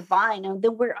frequency of divine. And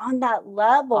then we're on that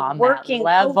level, working,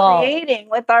 co-creating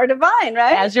with our divine,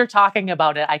 right? As you're talking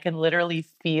about it, I can literally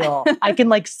feel, I can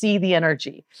like see the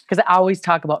energy, because I always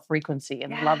talk about frequency,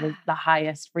 and love is the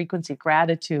highest frequency.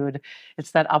 Gratitude,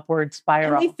 it's that upward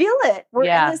spiral. And we feel it. We're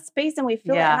in this space and we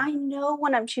feel it. And I know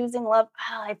when I'm choosing love,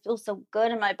 I feel so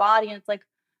good in my body. And it's like,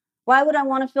 why would I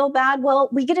want to feel bad? Well,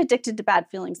 we get addicted to bad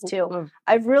feelings too.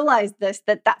 I've realized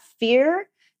that fear,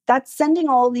 that's sending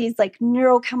all these like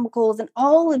neurochemicals and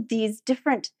all of these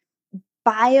different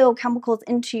biochemicals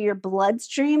into your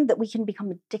bloodstream that we can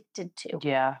become addicted to.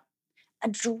 Yeah.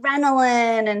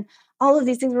 Adrenaline and all of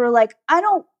these things where we're like, I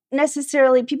don't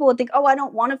necessarily, people would think, oh, I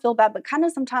don't want to feel bad, but kind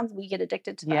of sometimes we get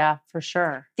addicted to that. Yeah, for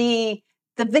sure.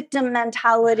 The victim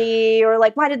mentality, or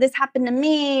like, why did this happen to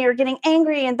me, or getting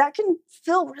angry, and that can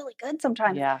feel really good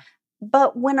sometimes. Yeah.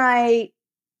 But when I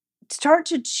start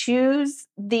to choose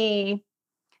the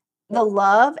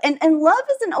love, and love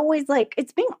isn't always like,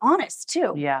 it's being honest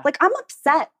too. Yeah. Like, I'm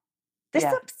upset. This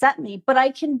upset me, but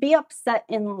I can be upset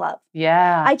in love.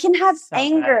 Yeah. I can have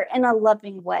anger in a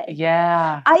loving way.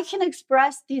 Yeah. I can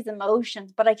express these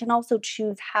emotions, but I can also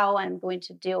choose how I'm going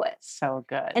to do it. So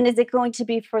good. And is it going to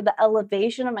be for the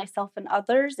elevation of myself and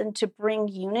others and to bring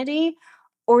unity,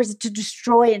 or is it to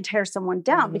destroy and tear someone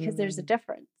down? Because there's a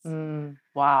difference.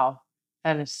 Wow.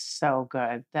 That is so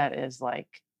good. That is like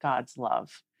God's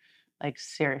love. Like,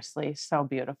 seriously, so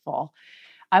beautiful.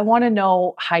 I want to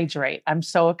know, Hydrate. I'm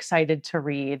so excited to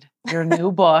read your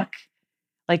new book.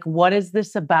 Like, what is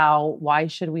this about? Why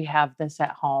should we have this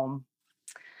at home?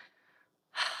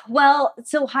 Well,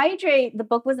 so Hydrate, the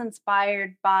book was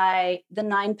inspired by the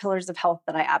 9 pillars of health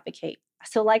that I advocate.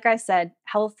 So like I said,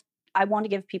 health, I want to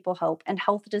give people hope, and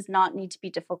health does not need to be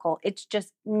difficult. It's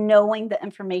just knowing the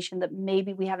information that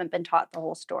maybe we haven't been taught the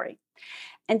whole story.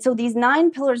 And so these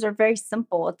 9 pillars are very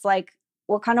simple. It's like,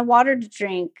 what kind of water to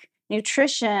drink,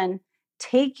 nutrition,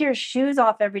 take your shoes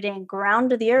off every day and ground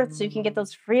to the earth so you can get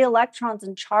those free electrons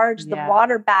and charge the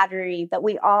water battery that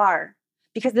we are.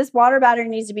 Because this water battery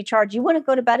needs to be charged. You wouldn't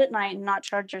go to bed at night and not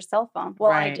charge your cell phone.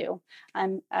 Well, I do.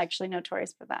 I'm actually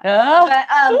notorious for that.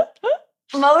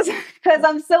 But most, because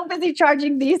I'm so busy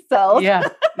charging these cells. Yeah.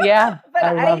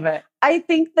 I love it. I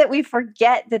think that we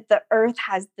forget that the earth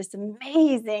has this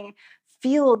amazing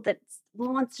field that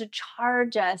wants to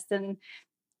charge us,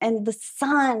 and the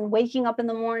sun, waking up in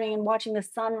the morning and watching the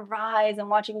sun rise and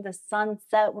watching the sun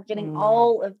set, we're getting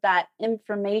all of that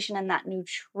information and that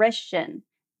nutrition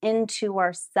into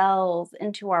our cells,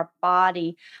 into our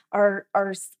body. Our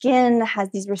skin has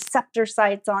these receptor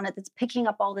sites on it that's picking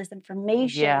up all this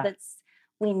information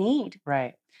we need.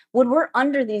 Right. When we're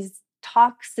under these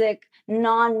toxic,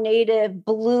 non-native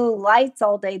blue lights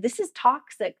all day, this is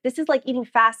toxic. This is like eating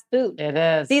fast food. It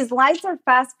is. These lights are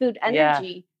fast food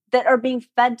energy that are being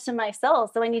fed to my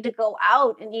cells. So I need to go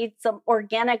out and eat some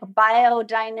organic,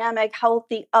 biodynamic,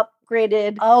 healthy,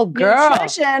 upgraded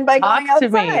nutrition by going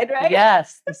outside, right?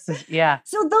 Yes.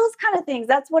 So those kind of things,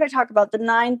 that's what I talk about. The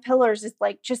 9 pillars is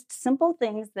like just simple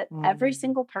things that every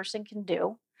single person can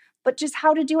do, but just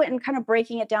how to do it and kind of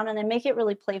breaking it down, and I make it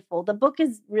really playful. The book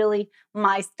is really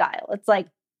my style. It's like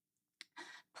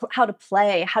how to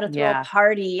play, how to throw a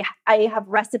party. I have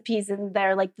recipes in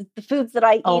there, like the foods that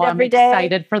I eat every day. I'm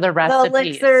excited for the recipes. The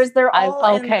elixirs, they're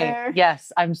all in there.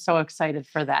 Yes, I'm so excited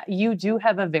for that. You do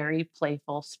have a very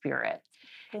playful spirit.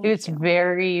 It's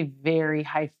very, very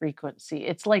high frequency.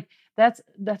 It's like, that's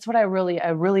what I really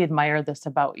admire this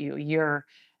about you. You're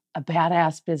a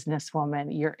badass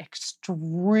businesswoman. You're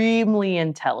extremely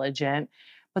intelligent,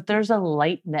 but there's a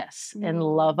lightness and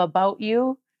love about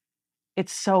you.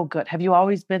 It's so good. Have you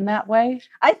always been that way?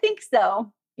 I think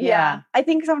so. Yeah. I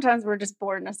think sometimes we're just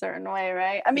born a certain way,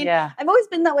 right? I mean, Yeah. I've always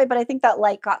been that way, but I think that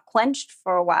light got quenched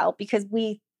for a while because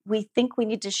we think we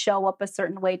need to show up a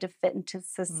certain way to fit into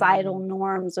societal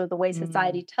norms or the way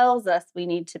society tells us we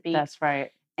need to be. That's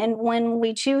right. And when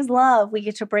we choose love, we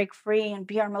get to break free and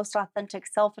be our most authentic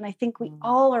self. And I think we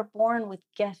all are born with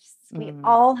gifts. We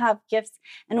all have gifts.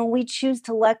 And when we choose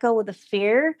to let go of the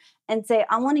fear and say,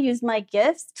 I want to use my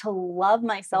gifts to love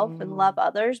myself and love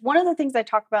others. One of the things I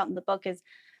talk about in the book is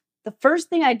the first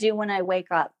thing I do when I wake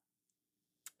up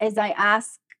is I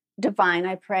ask divine,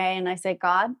 I pray and I say,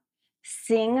 God,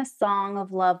 sing a song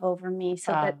of love over me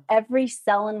so that every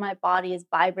cell in my body is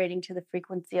vibrating to the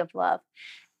frequency of love.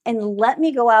 And let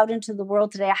me go out into the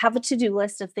world today. I have a to-do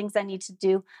list of things I need to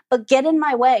do, but get in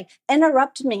my way,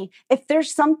 interrupt me. If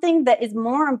there's something that is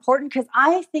more important, because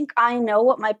I think I know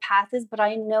what my path is, but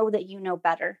I know that you know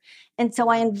better. And so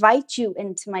I invite you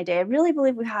into my day. I really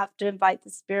believe we have to invite the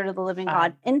Spirit of the living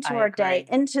God into our day,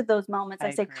 into those moments.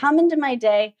 I say, come into my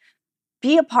day,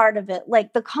 be a part of it.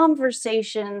 Like the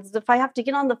conversations, if I have to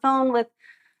get on the phone with,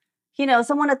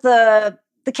 someone at the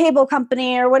cable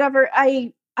company or whatever,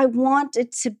 I want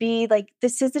it to be like,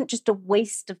 this isn't just a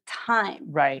waste of time.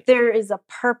 Right. There is a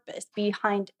purpose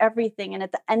behind everything. And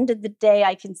at the end of the day,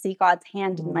 I can see God's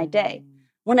hand in my day.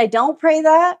 When I don't pray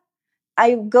that,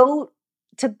 I go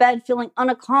to bed feeling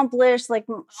unaccomplished, like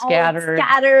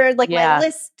scattered, like my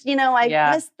list,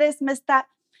 I missed this, missed that.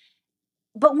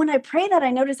 But when I pray that, I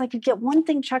noticed I could get one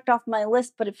thing checked off my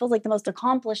list, but it feels like the most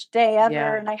accomplished day ever.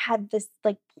 Yeah. And I had this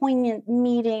like poignant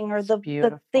meeting, or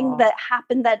the thing that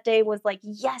happened that day was like,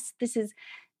 yes, this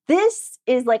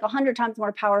is like 100 times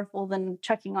more powerful than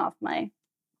checking off my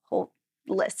whole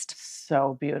list.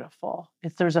 So beautiful.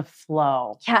 There's a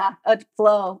flow. Yeah, a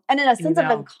flow. And in a sense of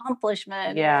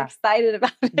accomplishment. Yeah. You're excited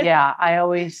about it. Yeah. I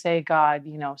always say, God,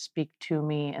 speak to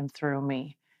me and through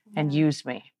me and use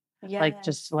me. Yes. Like,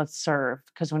 just let's serve.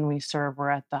 Because when we serve, we're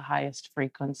at the highest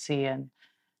frequency, and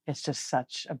it's just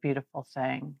such a beautiful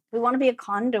thing. We want to be a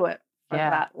conduit for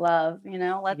that love,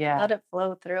 let it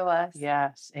flow through us.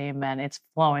 Yes. Amen. It's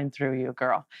flowing through you,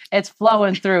 girl. It's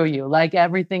flowing through you, like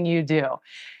everything you do.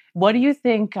 What do you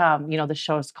think, the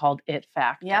show is called It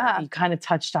Factor. Yeah. You kind of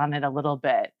touched on it a little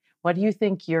bit. What do you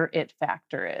think your it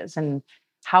factor is? And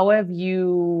how have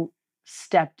you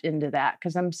stepped into that?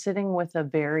 Because I'm sitting with a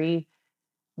very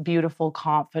beautiful,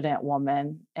 confident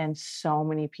woman, and so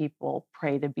many people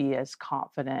pray to be as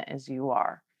confident as you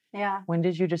are. Yeah. When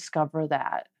did you discover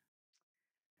that?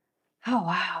 Oh,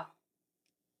 wow.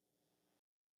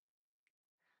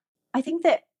 I think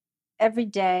that every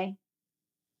day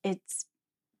it's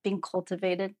being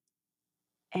cultivated,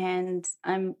 and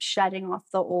I'm shedding off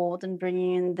the old and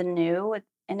bringing in the new,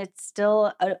 and it's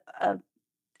still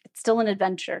it's still an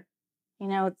adventure.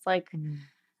 It's like,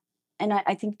 and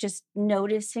I think just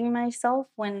noticing myself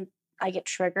when I get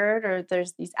triggered or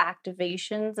there's these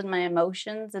activations in my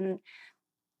emotions, and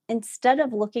instead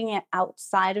of looking at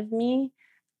outside of me,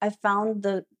 I found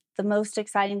the most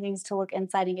exciting things to look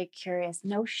inside and get curious.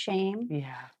 No shame.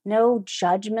 Yeah. No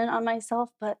judgment on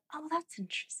myself, but, oh, that's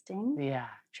interesting. Yeah.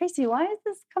 Tracy, why is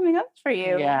this coming up for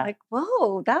you? Yeah. Like,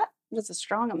 whoa, that was a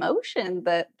strong emotion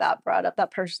that brought up.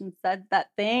 That person said that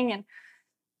thing. And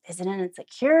is it an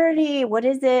insecurity? What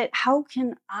is it? How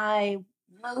can I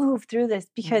move through this?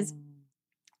 Because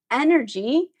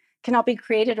energy cannot be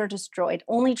created or destroyed,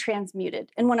 only transmuted.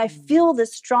 And when I feel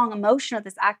this strong emotion of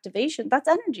this activation, that's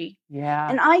energy. Yeah.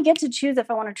 And I get to choose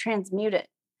if I want to transmute it.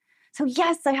 So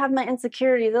yes, I have my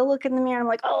insecurity. They'll look in the mirror and I'm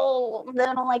like, oh,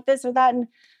 I don't like this or that.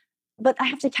 But I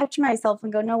have to catch myself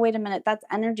and go, no, wait a minute. That's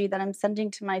energy that I'm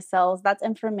sending to my cells. That's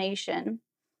information.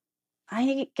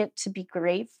 I get to be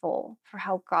grateful for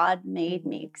how God made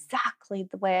me exactly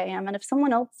the way I am. And if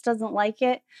someone else doesn't like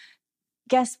it,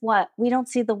 guess what? We don't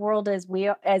see the world as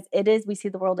it is. We see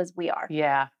the world as we are.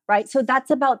 Yeah. Right. So that's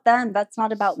about them. That's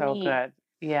not about me. So good.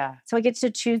 Yeah. So I get to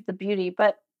choose the beauty.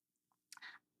 But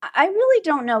I really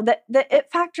don't know. The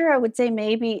it factor, I would say,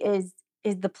 maybe is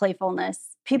the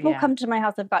playfulness. People come to my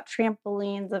house. I've got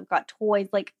trampolines. I've got toys.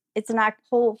 Like, it's an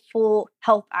whole full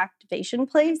health activation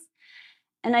place.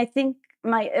 And I think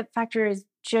my it factor is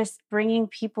just bringing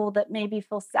people that maybe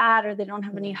feel sad, or they don't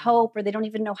have any hope, or they don't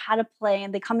even know how to play.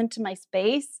 And they come into my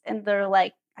space and they're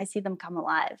like, I see them come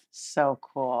alive. So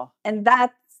cool. And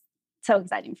that's so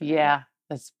exciting for me. Yeah,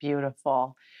 that's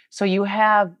beautiful. So you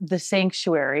have the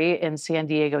sanctuary in San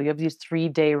Diego. You have these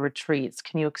 3-day retreats.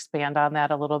 Can you expand on that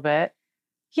a little bit?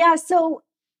 Yeah. So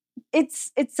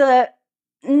it's a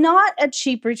Not a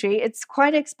cheap retreat. It's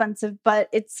quite expensive, but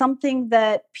it's something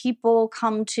that people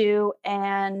come to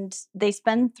and they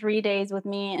spend 3 days with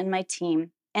me and my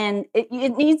team. And it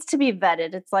needs to be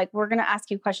vetted. It's like, we're going to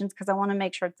ask you questions because I want to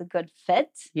make sure it's a good fit.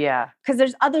 Yeah. Because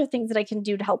there's other things that I can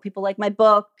do to help people, like my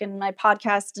book and my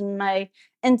podcast and my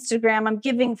Instagram. I'm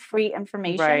giving free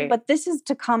information, Right. but this is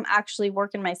to come actually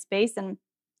work in my space. And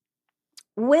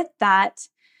with that,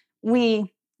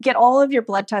 we get all of your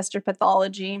blood tests or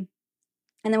pathology.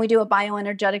 And then we do a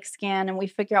bioenergetic scan and we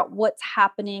figure out what's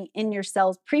happening in your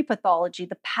cells pre-pathology,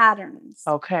 the patterns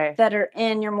Okay. that are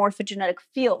in your morphogenetic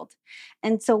field.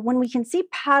 And so when we can see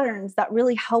patterns, that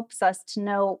really helps us to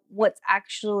know what's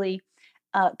actually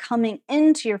coming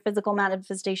into your physical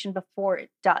manifestation before it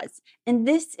does. And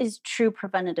this is true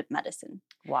preventative medicine.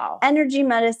 Wow. Energy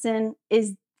medicine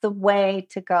is the way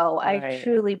to go. I Right.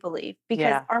 truly believe, because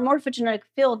Yeah. our morphogenetic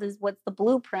field is what's the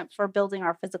blueprint for building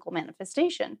our physical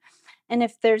manifestation. And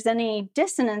if there's any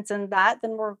dissonance in that,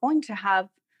 then we're going to have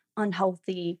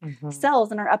unhealthy Mhm.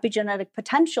 cells, and our epigenetic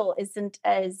potential isn't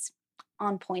as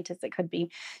on point as it could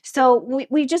be. So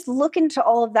we just look into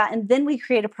all of that, and then we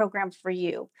create a program for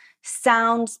you.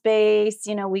 Sound space,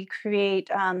 we create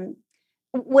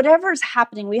whatever's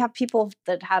happening. We have people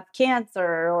that have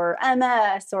cancer or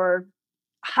MS or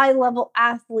high level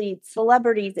athletes,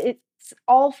 celebrities. It's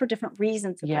all for different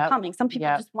reasons that they're Yep. coming. Some people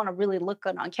Yep. just want to really look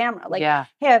good on camera. Like, Yeah.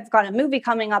 hey, I've got a movie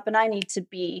coming up and I need to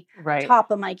be Right.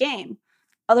 top of my game.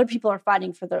 Other people are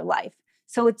fighting for their life.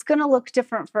 So it's going to look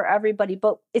different for everybody,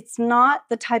 but it's not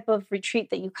the type of retreat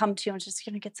that you come to and just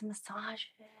going to get some massages.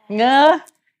 Yeah.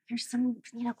 Here's some,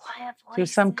 quiet voices. Do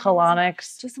some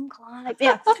colonics. Do some colonics.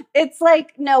 Yeah. It's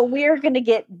like, no, we're going to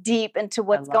get deep into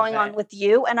what's love going on it. with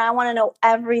you. And I want to know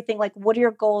everything. Like, what are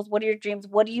your goals? What are your dreams?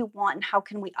 What do you want? And how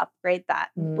can we upgrade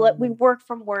that? We work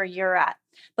from where you're at.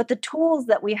 But the tools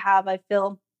that we have, I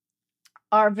feel,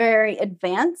 are very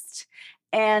advanced.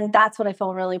 And that's what I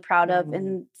feel really proud of.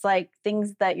 And it's like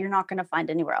things that you're not going to find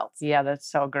anywhere else. Yeah, that's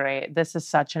so great. This is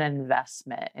such an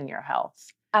investment in your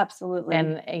health. Absolutely.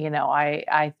 And,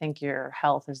 I think your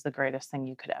health is the greatest thing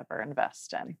you could ever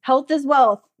invest in. Health is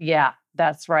wealth. Yeah,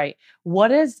 that's right.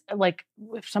 What is, like,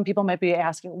 if some people might be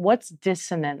asking, what's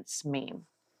dissonance mean?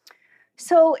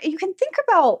 So you can think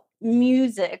about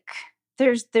music.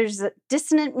 There's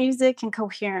dissonant music and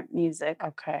coherent music.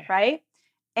 Okay. Right?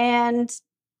 And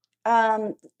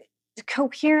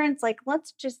coherence, like,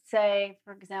 let's just say,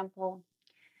 for example,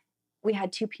 we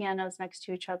had two pianos next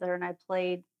to each other and I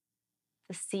played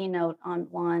the C note on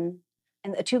one,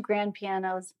 and the two grand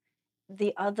pianos,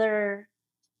 the other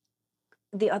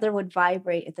would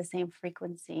vibrate at the same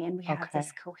frequency, and we have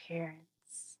this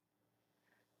coherence.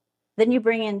 Then you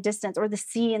bring in distance, or the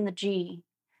C and the G.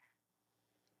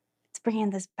 It's bringing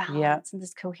this balance and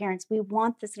this coherence. We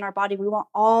want this in our body. We want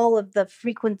all of the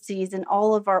frequencies and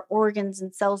all of our organs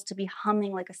and cells to be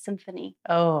humming like a symphony.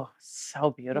 Oh,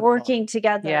 so beautiful. Working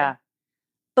together. Yeah.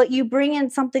 But you bring in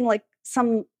something like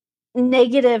some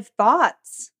negative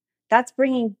thoughts. That's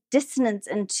bringing dissonance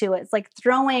into it. It's like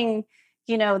throwing,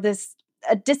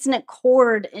 a dissonant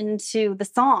chord into the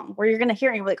song where you're going to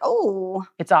hear it and you're like, oh,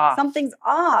 it's off. Something's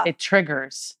off. It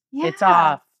triggers. Yeah. It's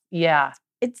off. Yeah.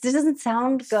 It doesn't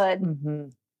sound good. Mm-hmm.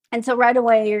 And so right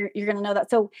away you're going to know that.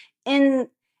 So in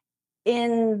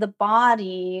the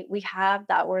body, we have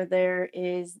that where there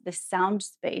is the sound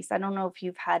space. I don't know if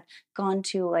you've gone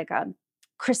to like a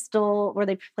crystal where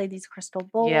they play these crystal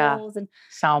bowls and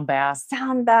sound baths,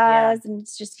 and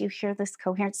it's just, you hear this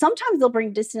coherence. Sometimes they'll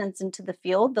bring dissonance into the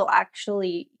field. They'll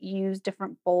actually use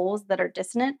different bowls that are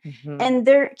dissonant. Mm-hmm. And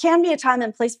there can be a time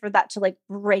and place for that to like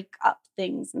break up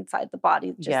things inside the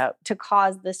body, just to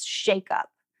cause this shakeup.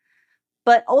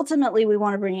 But ultimately, we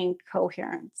want to bring in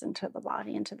coherence into the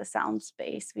body, into the sound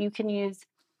space. You can use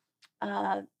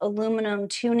aluminum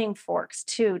tuning forks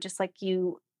too, just like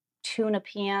you tune a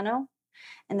piano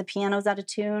and the piano's out of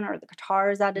tune or the guitar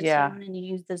is out of tune, and you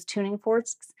use those tuning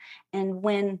forks. And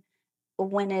when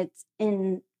it's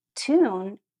in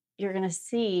tune, you're going to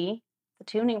see the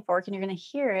tuning fork and you're going to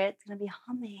hear it. It's going to be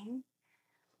humming.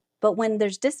 But when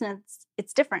there's dissonance,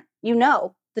 it's different.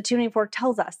 The tuning fork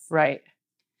tells us. Right.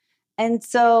 And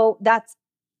so that's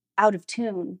out of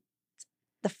tune.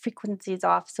 The frequency is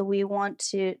off. So we want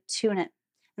to tune it.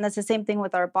 And that's the same thing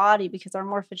with our body, because our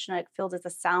morphogenetic field is a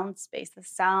sound space. The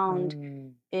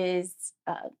sound is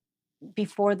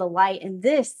before the light. And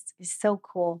this is so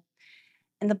cool.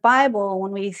 In the Bible,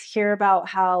 when we hear about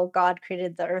how God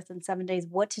created the earth in 7 days,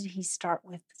 what did he start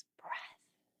with? This breath,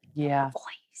 the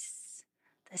voice,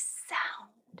 the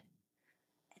sound,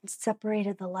 and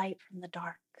separated the light from the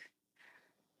dark.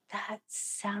 That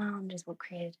sound is what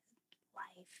created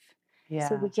life. So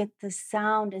Yeah. we get the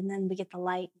sound and then we get the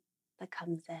light that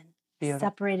comes in, Beautiful.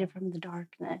 separated from the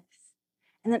darkness.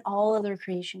 And then all other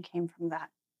creation came from that.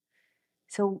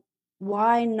 So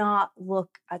why not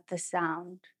look at the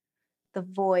sound, the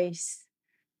voice,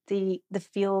 the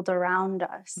field around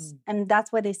us? And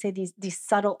that's why they say these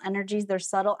subtle energies, they're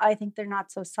subtle. I think they're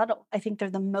not so subtle. I think they're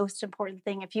the most important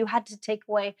thing. If you had to take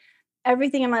away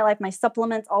everything in my life, my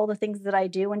supplements, all the things that I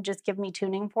do, and just give me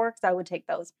tuning forks, I would take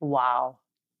those. Wow.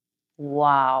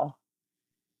 Wow.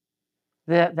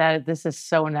 That this is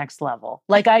so next level.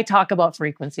 Like, I talk about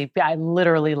frequency. I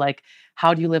literally, like,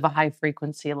 how do you live a high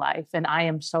frequency life? And I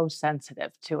am so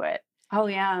sensitive to it. Oh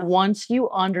yeah. Once you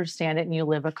understand it and you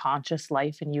live a conscious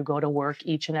life and you go to work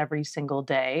each and every single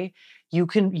day, you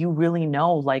really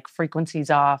know, like, frequency's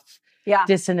off, Yeah.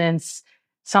 dissonance,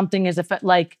 something is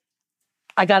like,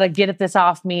 I got to get this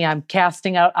off me. I'm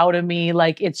casting out of me.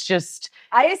 Like, it's just,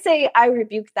 I say I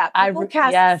rebuke that. People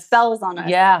cast yes. spells on us.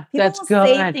 Yeah, People that's will good.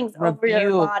 say things over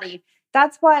your body.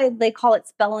 That's why they call it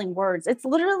spelling words. It's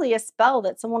literally a spell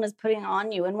that someone is putting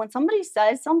on you. And when somebody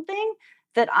says something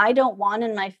that I don't want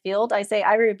in my field, I say,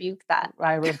 I rebuke that.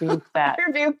 I rebuke that. I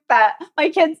rebuke that. My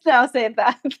kids now say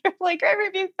that. They're like, I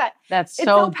rebuke that. That's it's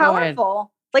so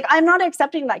powerful. Like, I'm not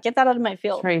accepting that. Get that out of my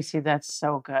field. Tracy, that's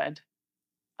so good.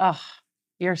 Oh,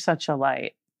 you're such a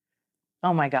light.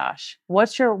 Oh my gosh.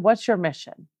 What's your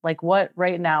mission? Like, what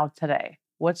right now today?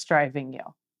 What's driving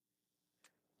you?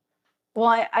 Well,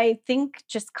 I think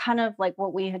just kind of like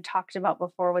what we had talked about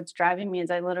before, what's driving me is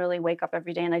I literally wake up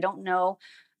every day and I don't know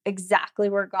exactly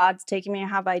where God's taking me. I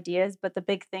have ideas, but the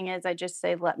big thing is I just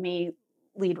say, let me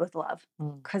lead with love.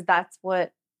 Because that's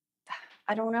what,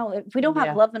 I don't know. If we don't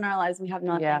have love in our lives, we have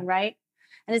nothing, right?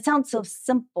 And it sounds so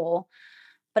simple,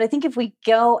 but I think if we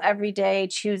go every day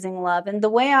choosing love, and the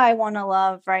way I want to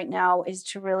love right now is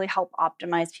to really help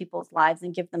optimize people's lives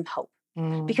and give them hope.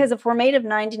 Because if we're made of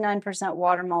 99%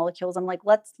 water molecules, I'm like,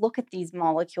 let's look at these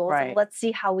molecules and let's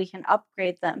see how we can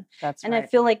upgrade them. I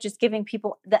feel like just giving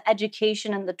people the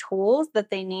education and the tools that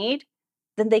they need,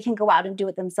 then they can go out and do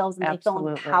it themselves and they feel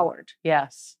empowered.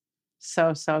 Yes.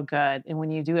 So good. And when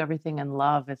you do everything in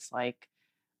love, it's like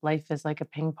life is like a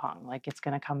ping pong. Like, it's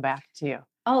going to come back to you.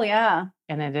 Oh yeah.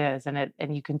 And it is.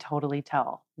 And you can totally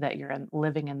tell that you're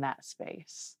living in that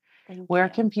space. Where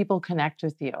can people connect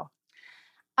with you?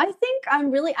 I think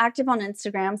I'm really active on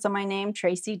Instagram. So my name,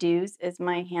 Tracy Dews, is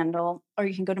my handle. Or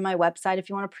you can go to my website if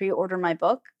you want to pre-order my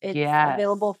book. It's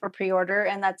available for pre-order,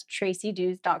 and that's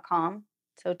tracydews.com.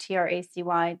 So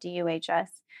TracyDuhs.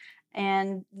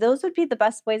 And those would be the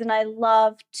best ways. And I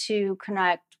love to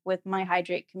connect with my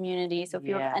Hydrate community. So if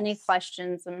you have any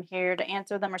questions, I'm here to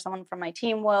answer them, or someone from my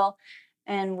team will.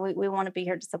 And we want to be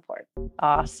here to support.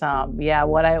 Awesome. Yeah.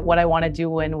 What I want to do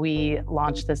when we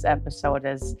launch this episode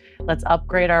is let's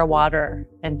upgrade our water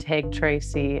and take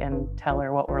Tracy and tell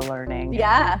her what we're learning.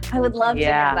 Yeah. I would love to hear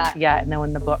that. Yeah. And then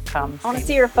when the book comes, I want to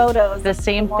see your photos. The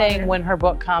same thing when her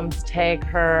book comes, tag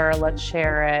her, let's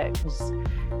share it. 'Cause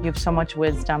you have so much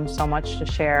wisdom, so much to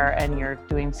share, and you're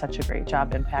doing such a great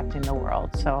job impacting the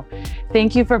world. So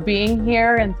thank you for being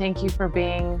here, and thank you for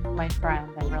being my friend.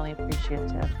 I'm really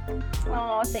appreciative.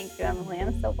 Oh, thank you, Emily.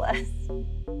 I'm so blessed.